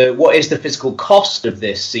then what is the physical cost of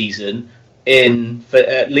this season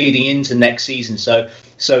leading into next season? So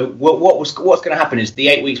what's going to happen is the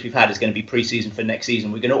 8 weeks we've had is going to be pre-season for next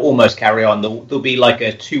season. We're going to almost carry on. There'll be like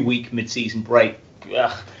a 2-week mid-season break.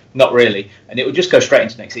 Not really, and it will just go straight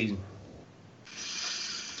into next season.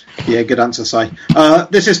 Yeah, good answer, Si.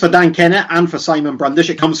 This is for Dan Kennett and for Simon Brundish.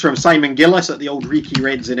 It comes from Simon Gillis at the old Reekie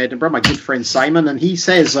Reds in Edinburgh, my good friend Simon, and he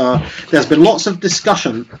says there's been lots of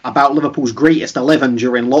discussion about Liverpool's greatest 11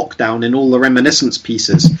 during lockdown in all the reminiscence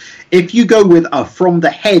pieces. If you go with a from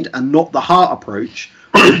the head and not the heart approach,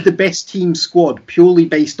 would the best team squad, purely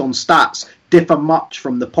based on stats, differ much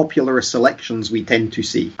from the popular selections we tend to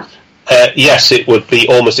see? Yes, it would be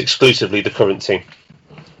almost exclusively the current team.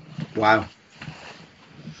 Wow.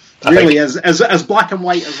 Really, as black and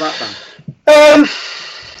white as that then?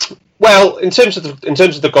 Well, in terms of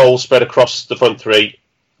the goals spread across the front three,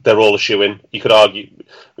 they're all a shoe-in. You could argue,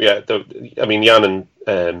 Jan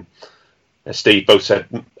and Steve both said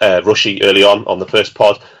Rushy early on the first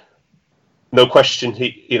pod. No question,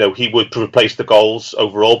 he would replace the goals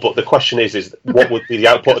overall. But the question is what would be the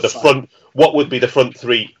output of the front? What would be the front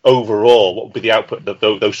three overall? What would be the output of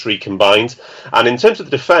those three combined? And in terms of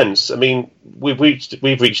the defence, I mean, we've reached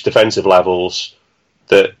defensive levels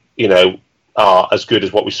that are as good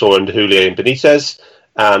as what we saw under Houllier and Benitez.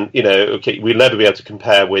 And we'll never be able to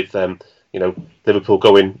compare with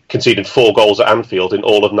Liverpool conceding 4 goals at Anfield in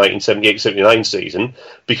all of 1978-79 season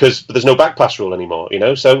because there's no back pass rule anymore.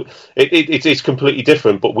 So it's completely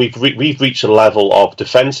different. But we've reached a level of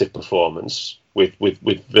defensive performance with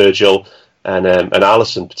Virgil and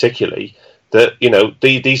Alisson particularly that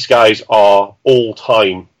these guys are all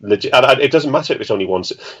time legit. And it doesn't matter if it's only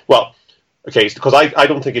once. Well, okay, it's because I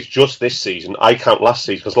don't think it's just this season. I count last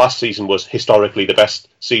season because last season was historically the best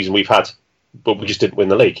season we've had, but we just didn't win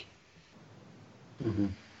the league. Mm-hmm.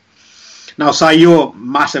 Now, Si, you're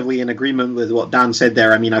massively in agreement with what Dan said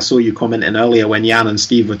there. I mean, I saw you commenting earlier when Jan and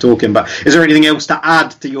Steve were talking, but is there anything else to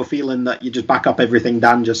add to your feeling that you just back up everything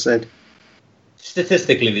Dan just said?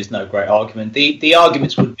 Statistically, there's no great argument. The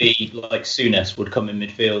arguments would be like Souness would come in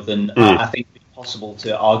midfield, and I think it's possible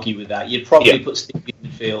to argue with that. You'd probably put Steve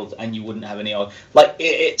in midfield, and you wouldn't have any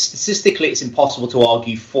argument. Statistically, it's impossible to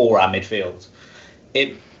argue for our midfield.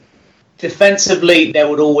 Defensively, there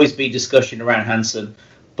would always be discussion around Hansen,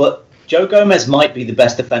 but Joe Gomez might be the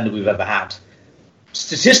best defender we've ever had.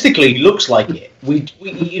 Statistically, looks like it.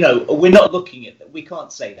 We're not looking at that. We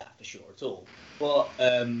can't say that for sure at all. But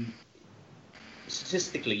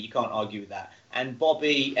statistically, you can't argue with that. And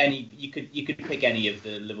Bobby, you could pick any of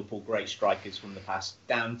the Liverpool great strikers from the past,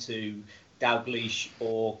 down to Dalglish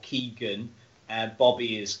or Keegan.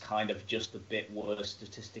 Bobby is kind of just a bit worse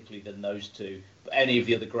statistically than those two. But any of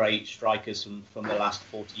the other great strikers from the last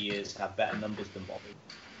 40 years have better numbers than Bobby.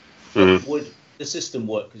 But would the system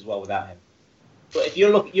work as well without him? But if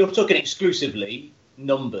you're talking exclusively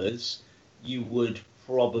numbers, you would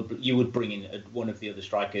bring in one of the other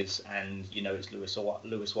strikers, and it's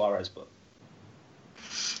Luis Suarez. But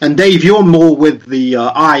and Dave, you're more with the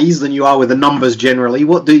eyes than you are with the numbers generally.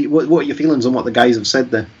 What are your feelings on what the guys have said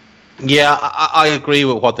there? Yeah, I agree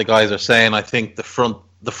with what the guys are saying. I think the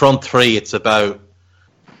front three, it's about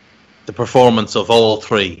the performance of all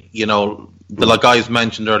three. The guys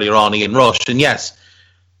mentioned earlier on, Ian Rush, and yes,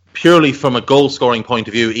 purely from a goal scoring point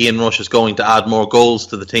of view, Ian Rush is going to add more goals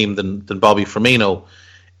to the team than Bobby Firmino.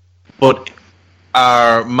 But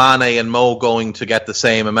are Mane and Mo going to get the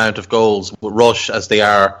same amount of goals with Rush as they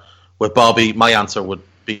are with Bobby? My answer would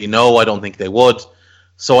be no. I don't think they would.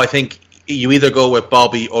 So I think you either go with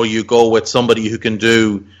Bobby or you go with somebody who can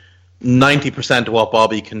do 90% of what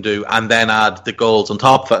Bobby can do and then add the goals on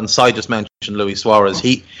top of it. And Si just mentioned Luis Suarez.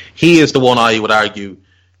 He is the one I would argue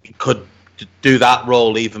could do that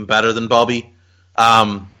role even better than Bobby.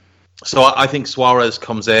 So I think Suarez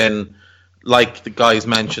comes in, like the guys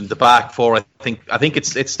mentioned, the back four. I think it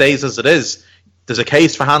stays as it is. There's a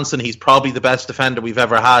case for Hansen. He's probably the best defender we've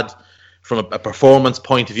ever had from a performance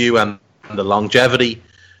point of view and the longevity.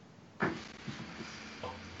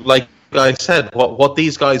 Like I said, what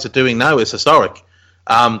these guys are doing now is historic.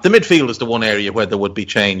 The midfield is the one area where there would be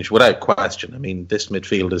change, without question. I mean, this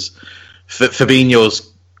midfield is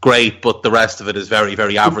Fabinho's great, but the rest of it is very,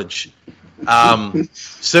 very average.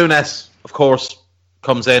 Souness, of course,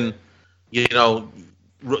 comes in.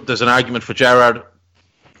 There's an argument for Gerrard,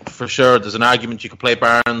 for sure. There's an argument you could play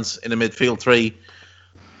Barnes in a midfield three.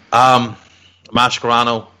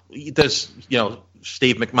 Mascherano. There's,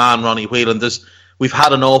 Steve McMahon, Ronnie Whelan. We've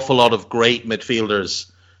had an awful lot of great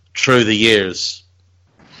midfielders through the years,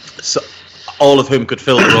 so all of whom could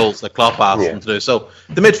fill the roles that Klopp asked them to do. So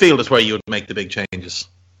the midfield is where you would make the big changes.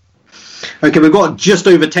 Okay, we've got just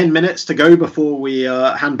over 10 minutes to go before we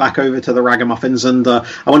hand back over to the Ragamuffins, and I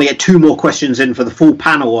want to get two more questions in for the full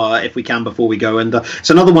panel, if we can, before we go. And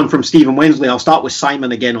it's another one from Stephen Wensley. I'll start with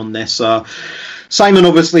Simon again on this. Simon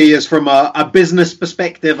obviously is from a business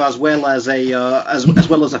perspective as well as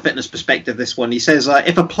a fitness perspective. This one, he says,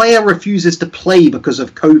 if a player refuses to play because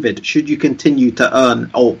of COVID, should you continue to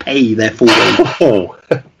earn or pay their full wage?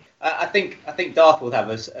 I think Darth will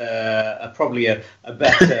have probably a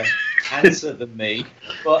better answer than me.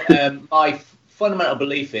 But my fundamental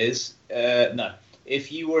belief is no.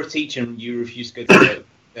 If you were a teacher and you refused to go to work,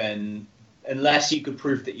 then unless you could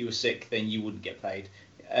prove that you were sick, then you wouldn't get paid.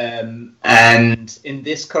 And in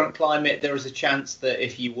this current climate, there is a chance that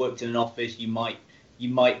if you worked in an office, you might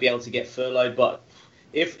be able to get furloughed. But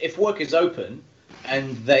if work is open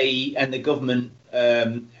and the government,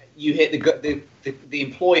 you hit the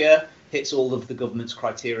employer hits all of the government's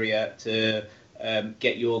criteria to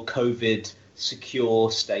get your COVID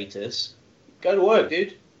secure status, go to work,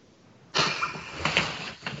 dude.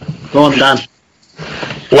 Go on, Dan.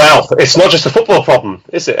 Well, it's not just a football problem,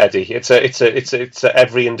 is it, Eddie? It's a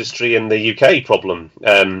every industry in the UK problem.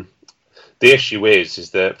 The issue is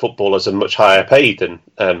that footballers are much higher paid than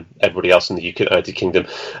everybody else in the United Kingdom.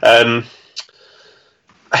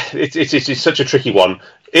 It's such a tricky one.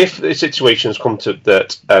 If the situations come to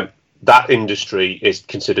that industry is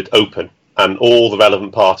considered open and all the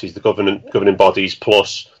relevant parties, the governing bodies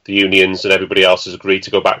plus the unions and everybody else has agreed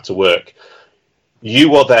to go back to work,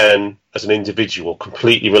 you are then, as an individual,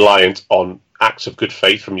 completely reliant on acts of good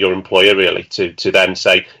faith from your employer, really, to then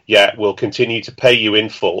say, yeah, we'll continue to pay you in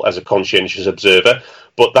full as a conscientious observer,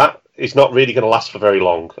 but that is not really going to last for very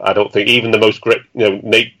long. I don't think even the most great,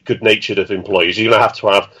 good-natured of employees, you're going to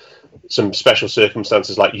have some special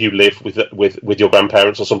circumstances, like you live with your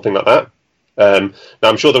grandparents or something like that. Now,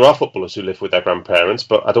 I'm sure there are footballers who live with their grandparents,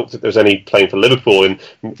 but I don't think there's any playing for Liverpool, and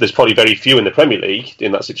there's probably very few in the Premier League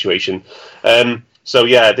in that situation. So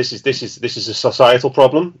yeah, this is a societal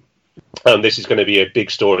problem, and this is going to be a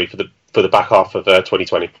big story for the back half of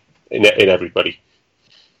 2020 in everybody.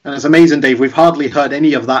 And it's amazing, Dave. We've hardly heard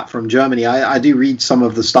any of that from Germany. I do read some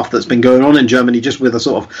of the stuff that's been going on in Germany just with a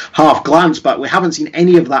sort of half glance, but we haven't seen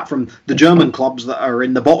any of that from the German clubs that are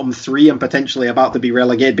in the bottom three and potentially about to be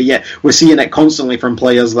relegated. But yet we're seeing it constantly from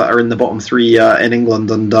players that are in the bottom three in England,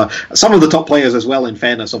 and some of the top players as well, in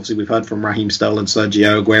fairness. Obviously, we've heard from Raheem Sterling,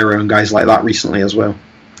 Sergio Aguero and guys like that recently as well.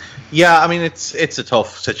 Yeah, I mean, it's a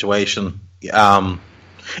tough situation.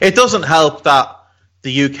 It doesn't help that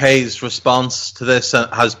the UK's response to this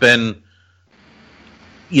has been,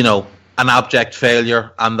 an abject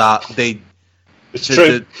failure, and that the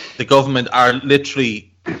government are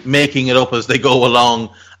literally making it up as they go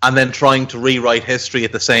along and then trying to rewrite history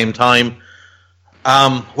at the same time.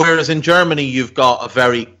 Whereas in Germany, you've got a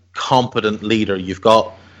very competent leader. You've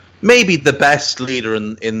got maybe the best leader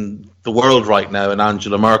in the world right now in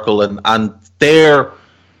Angela Merkel, and their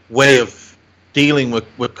way of dealing with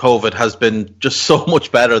COVID has been just so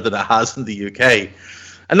much better than it has in the UK.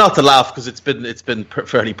 And not to laugh, because it's been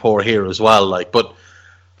fairly poor here as well. But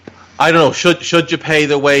I don't know. Should you pay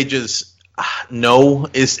the wages? No,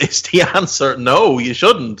 is the answer. No, you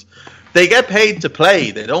shouldn't. They get paid to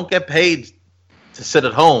play. They don't get paid to sit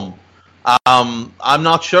at home. I'm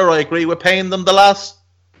not sure I agree with paying them the last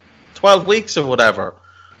 12 weeks or whatever.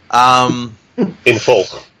 In full.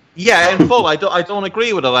 Yeah, in full. I don't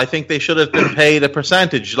agree with it. I think they should have been paid a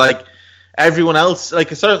percentage, like everyone else.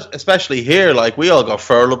 Like especially here, like we all got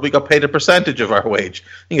furloughed. We got paid a percentage of our wage.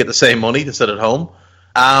 You get the same money to sit at home.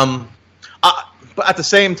 But at the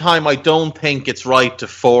same time, I don't think it's right to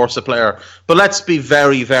force a player. But let's be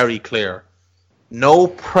very, very clear. No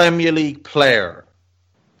Premier League player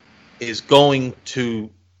is going to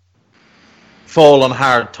fall on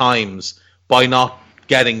hard times by not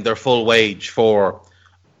getting their full wage for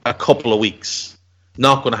a couple of weeks.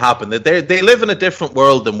 Not going to happen. They live in a different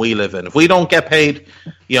world than we live in. If we don't get paid,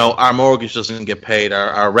 our mortgage doesn't get paid,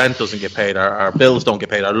 our rent doesn't get paid, our bills don't get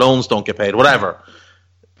paid, our loans don't get paid, whatever.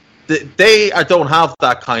 They don't have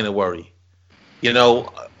that kind of worry.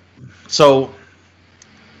 So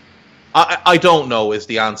I don't know is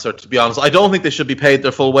the answer, to be honest. I don't think they should be paid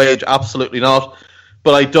their full wage, absolutely not.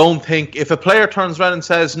 But I don't think, if a player turns around and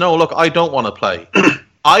says, no, look, I don't want to play,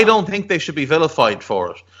 I don't think they should be vilified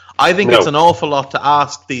for it. I think it's an awful lot to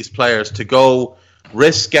ask these players to go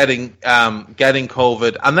risk getting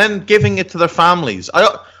COVID and then giving it to their families.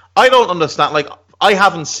 I don't understand. Like, I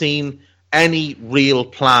haven't seen any real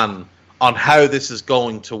plan on how this is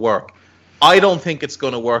going to work. I don't think it's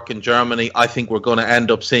going to work in Germany. I think we're going to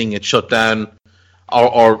end up seeing it shut down,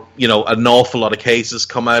 or an awful lot of cases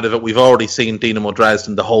come out of it. We've already seen Dinamo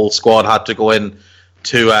Dresden, the whole squad had to go in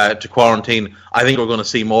to quarantine. I think we're going to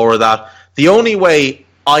see more of that. The only way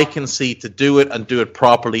I can see to do it and do it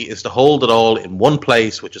properly is to hold it all in one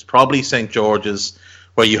place, which is probably St. George's,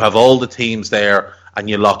 where you have all the teams there and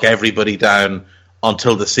you lock everybody down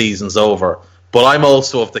until the season's over. But I'm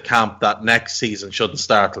also of the camp that next season shouldn't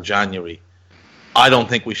start till January. I don't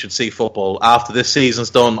think we should see football after this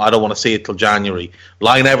season's done. I don't want to see it till January.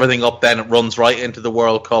 Line everything up, then it runs right into the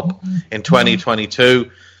World Cup in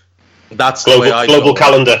 2022. That's the way I global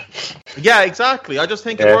calendar. Yeah, exactly. I just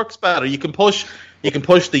think it works better. You can push the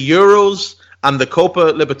Euros and the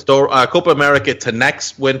Copa America to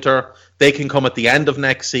next winter. They can come at the end of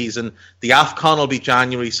next season. The AFCON will be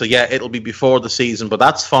January, so it'll be before the season, but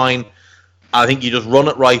that's fine. I think you just run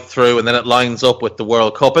it right through, and then it lines up with the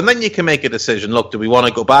World Cup, and then you can make a decision. Look, do we want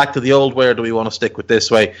to go back to the old way, or do we want to stick with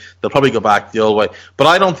this way? They'll probably go back to the old way. But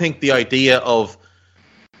I don't think the idea of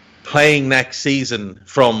playing next season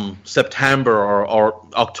from September or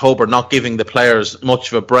October, not giving the players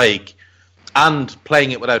much of a break, and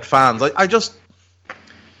playing it without fans, I just...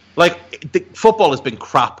 football has been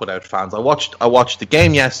crap without fans. I watched the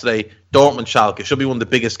game yesterday, Dortmund-Schalke. Should be one of the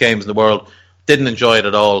biggest games in the world. Didn't enjoy it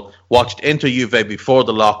at all. Watched Inter-Juve before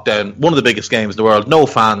the lockdown. One of the biggest games in the world. No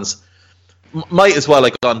fans. Might as well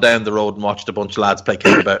have gone down the road and watched a bunch of lads play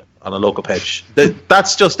kickabout on a local pitch.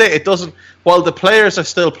 That's just it. It doesn't... While the players are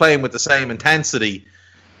still playing with the same intensity,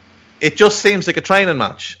 it just seems like a training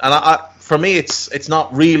match. And for me, it's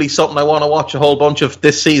not really something I want to watch a whole bunch of.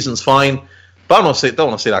 This season's fine. But I don't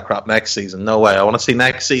want to see that crap next season. No way. I want to see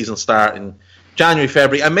next season start in January,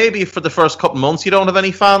 February. And maybe for the first couple of months you don't have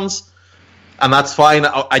any fans. And that's fine.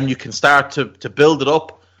 And you can start to build it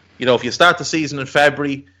up. If you start the season in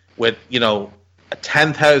February with, a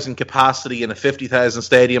 10,000 capacity in a 50,000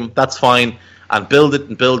 stadium, that's fine. And build it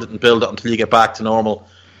and build it and build it until you get back to normal.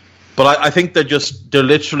 But I think they're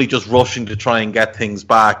literally just rushing to try and get things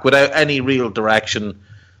back without any real direction.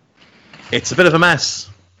 It's a bit of a mess.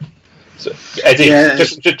 So, Eddie,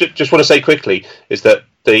 just want to say quickly is that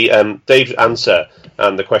the Dave's answer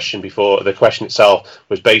and the question before the question itself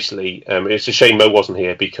was basically it's a shame Mo wasn't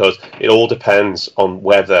here, because it all depends on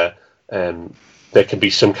whether there can be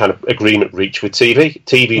some kind of agreement reached with TV.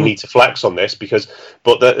 TV need to flex on this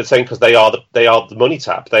but they're saying because they are the money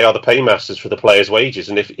tap, they are the paymasters for the players' wages,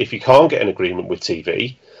 and if you can't get an agreement with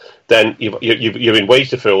TV, then you're in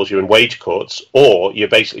wage deferrals, you're in wage cuts, or you're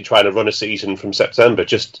basically trying to run a season from September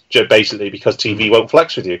just basically because TV won't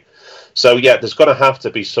flex with you. So yeah, there's going to have to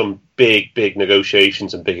be some big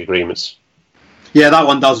negotiations and big agreements. Yeah, that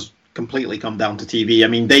one does completely come down to TV. I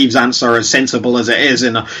mean, Dave's answer, as sensible as it is,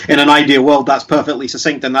 in an ideal world, that's perfectly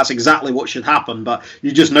succinct, and that's exactly what should happen. But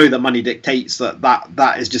you just know that money dictates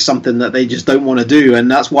that is just something that they just don't want to do, and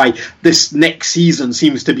that's why this next season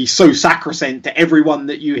seems to be so sacrosanct to everyone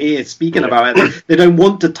that you hear speaking about it. They don't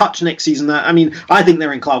want to touch next season. I mean, I think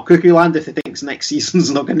they're in cloud cuckoo land if they think next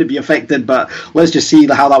season's not going to be affected, but let's just see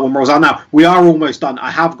how that one rolls out. Now, we are almost done.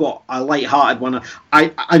 I have got a light-hearted one.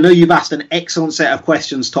 I know you've asked an excellent set of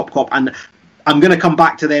questions, Top Cop, and I'm going to come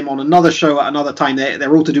back to them on another show at another time.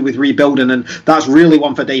 They're all to do with rebuilding, and that's really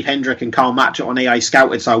one for Dave Hendrick and Carl Matchett on AI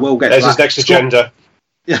Scouted, so I will get There's to his that. next agenda.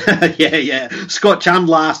 Yeah. Scott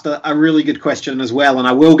Chandler asked a really good question as well, and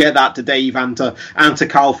I will get that to Dave and to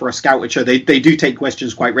Carl for a Scouted show. They do take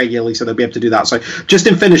questions quite regularly, so they'll be able to do that. So just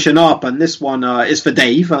in finishing up, and this one is for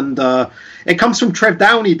Dave, and it comes from Trev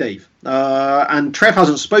Downey, Dave. And Trev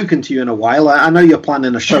hasn't spoken to you in a while. I know you're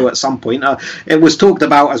planning a show at some point. It was talked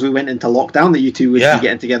about as we went into lockdown that you two would be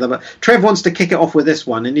getting together. But Trev wants to kick it off with this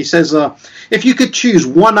one. And he says, if you could choose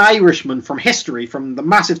one Irishman from history, from the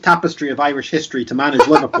massive tapestry of Irish history to manage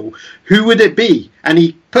Liverpool, who would it be? And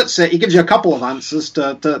he gives you a couple of answers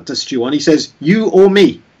to stew on. He says, you or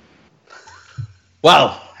me?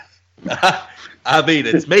 Well, I mean,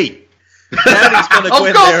 it's me. Danny's going to go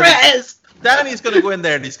in there. Danny's going to go in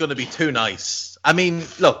there and he's going to be too nice. I mean,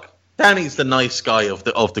 look, Danny's the nice guy of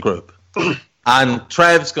the group. And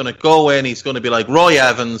Trev's going to go in, he's going to be like Roy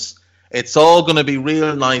Evans. It's all going to be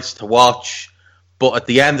real nice to watch. But at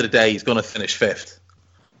the end of the day, he's going to finish fifth.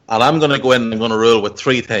 And I'm going to go in and I'm going to rule with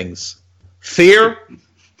three things. Fear,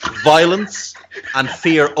 violence, and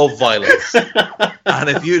fear of violence. And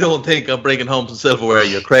if you don't think I'm bringing home some silverware,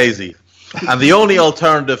 you're crazy. And the only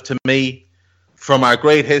alternative to me from our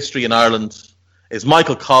great history in Ireland is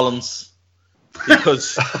Michael Collins,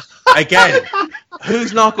 because again,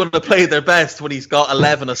 who's not going to play their best when he's got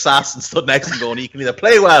 11 assassins stood next to him going, you can either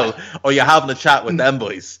play well or you're having a chat with them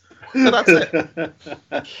boys. So that's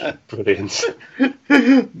it. Brilliant.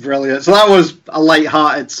 Brilliant. So that was a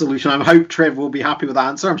light-hearted solution. I hope Trev will be happy with that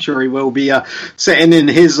answer. I'm sure he will be sitting in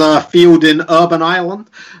his field in Urban Ireland.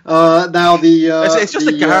 Now it's just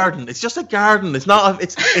a garden. It's just a garden. It's not.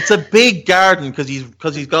 It's a big garden because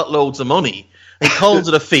he's got loads of money. He calls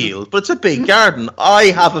it a field, but it's a big garden. I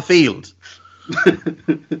have a field.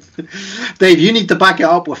 Dave, you need to back it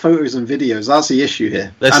up with photos and videos. That's the issue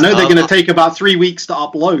here. I know they're going to take about 3 weeks to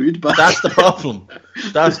upload, but that's the problem.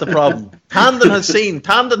 That's the problem. Tandon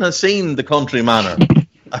has seen the country manor.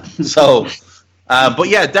 So, but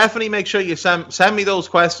yeah, definitely make sure you send me those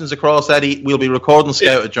questions across, Eddie. We'll be recording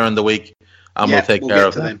Scouted during the week. And we'll take care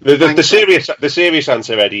of them. The serious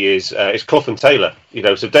answer, Eddie, is Clough and Taylor. You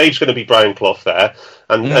know, so Dave's going to be Brian Clough there,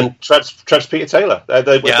 and Trev's Peter Taylor.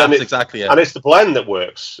 That's exactly it. And it's the blend that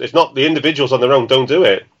works. It's not the individuals on their own don't do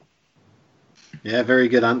it. Yeah, very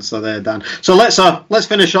good answer there, Dan. So let's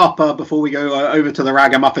finish up before we go over to the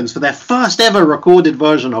Ragamuffins for their first ever recorded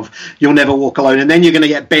version of You'll Never Walk Alone. And then you're going to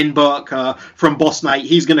get Ben Burke from Boss Night.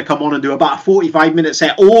 He's going to come on and do about a 45-minute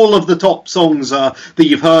set. All of the top songs that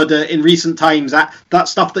you've heard in recent times, that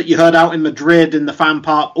stuff that you heard out in Madrid in the fan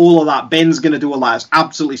park, all of that. Ben's going to do all that. It's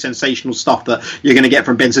absolutely sensational stuff that you're going to get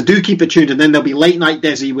from Ben. So do keep it tuned. And then there'll be Late Night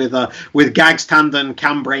Desi with Gags Tandon,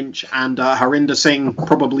 Cam Brench, and Harinder Singh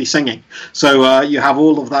probably singing. So you have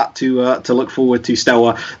all of that to look forward to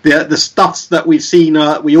still. The stuffs that we've seen,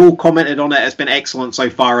 we all commented on it. It's been excellent so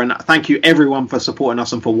far, and thank you everyone for supporting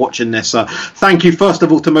us and for watching this. Thank you first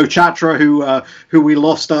of all to Mo Chatra, who we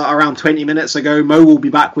lost around 20 minutes ago. Mo will be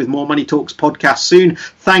back with more Money Talks podcast soon.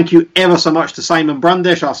 Thank you ever so much to Simon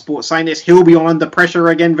Brundish, our sports scientist. He'll be on Under Pressure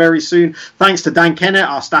again very soon. Thanks to Dan Kennett,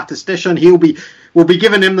 our statistician. We'll be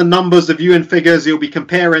giving him the numbers, the viewing figures. He'll be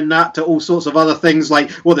comparing that to all sorts of other things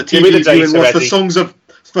like what the TV is doing, what's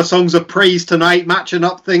for songs of praise tonight, matching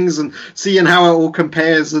up things and seeing how it all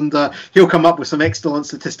compares. And he'll come up with some excellent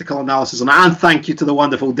statistical analysis on that. And thank you to the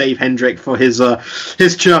wonderful Dave Hendrick for his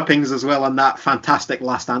chirpings as well, and that fantastic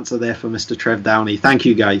last answer there for Mr. Trev Downey. Thank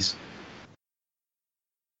you, guys.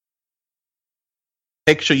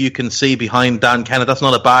 Picture you can see behind Dan Kennett, that's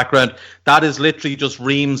not a background. That is literally just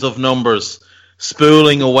reams of numbers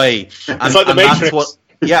spooling away. And, it's like the Matrix.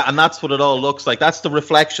 And that's what it all looks like. That's the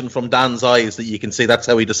reflection from Dan's eyes that you can see. That's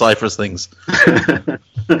how he deciphers things.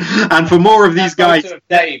 And for more of these guys, photo of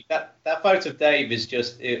Dave, that photo of Dave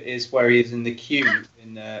is where he is in the queue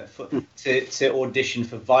to audition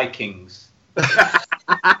for Vikings.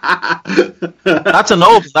 That's an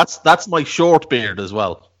old. That's my short beard as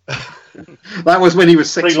well. That was when he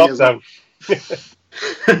was 6 years old.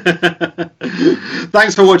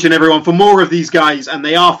 Thanks for watching, everyone. For more of these guys, and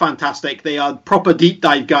they are fantastic. They are proper deep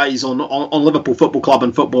dive guys on Liverpool Football Club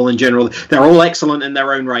and football in general. They're all excellent in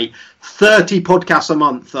their own right. 30 podcasts a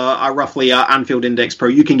month are roughly Anfield Index Pro.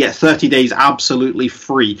 You can get 30 days absolutely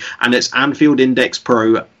free, and it's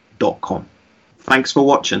AnfieldIndexPro.com. Thanks for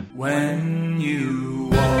watching. When you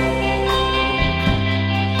walk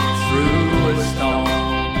through a storm,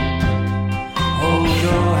 hold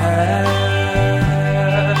your head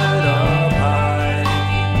up high,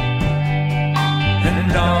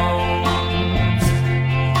 and don't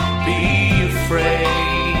be afraid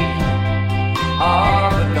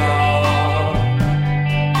of the dark.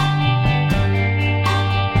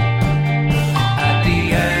 At the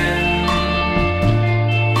end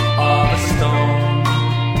of a storm,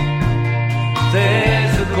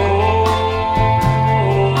 there's a golden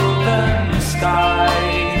sky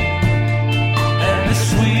and the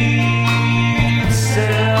sweet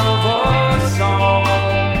silver song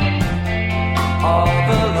of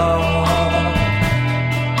the Lord.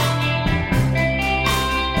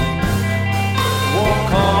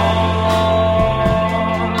 Walk on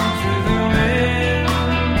through the wind,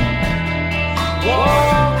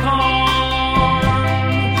 walk on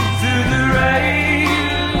through the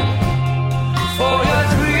rain, for your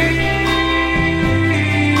dreams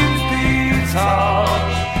be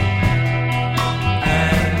touched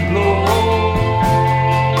and blow.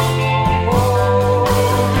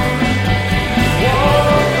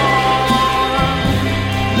 Walk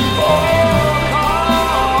on,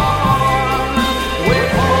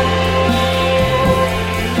 with hope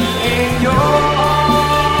in your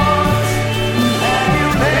arms, and you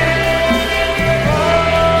never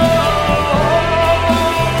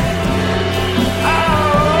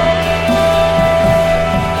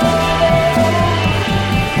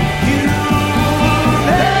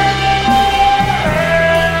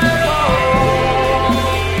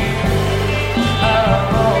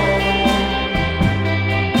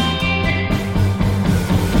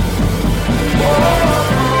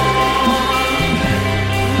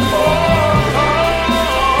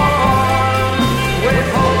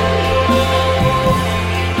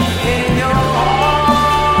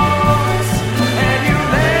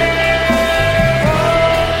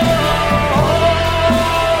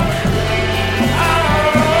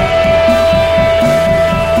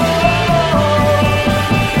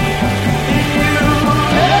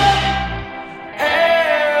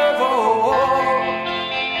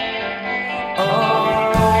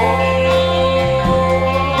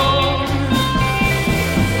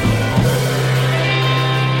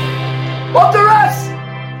what the rest?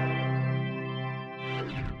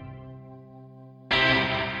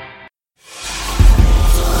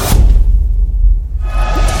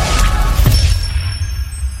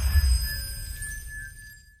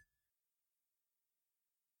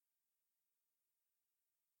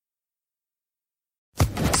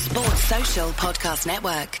 Sports Social Podcast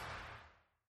Network.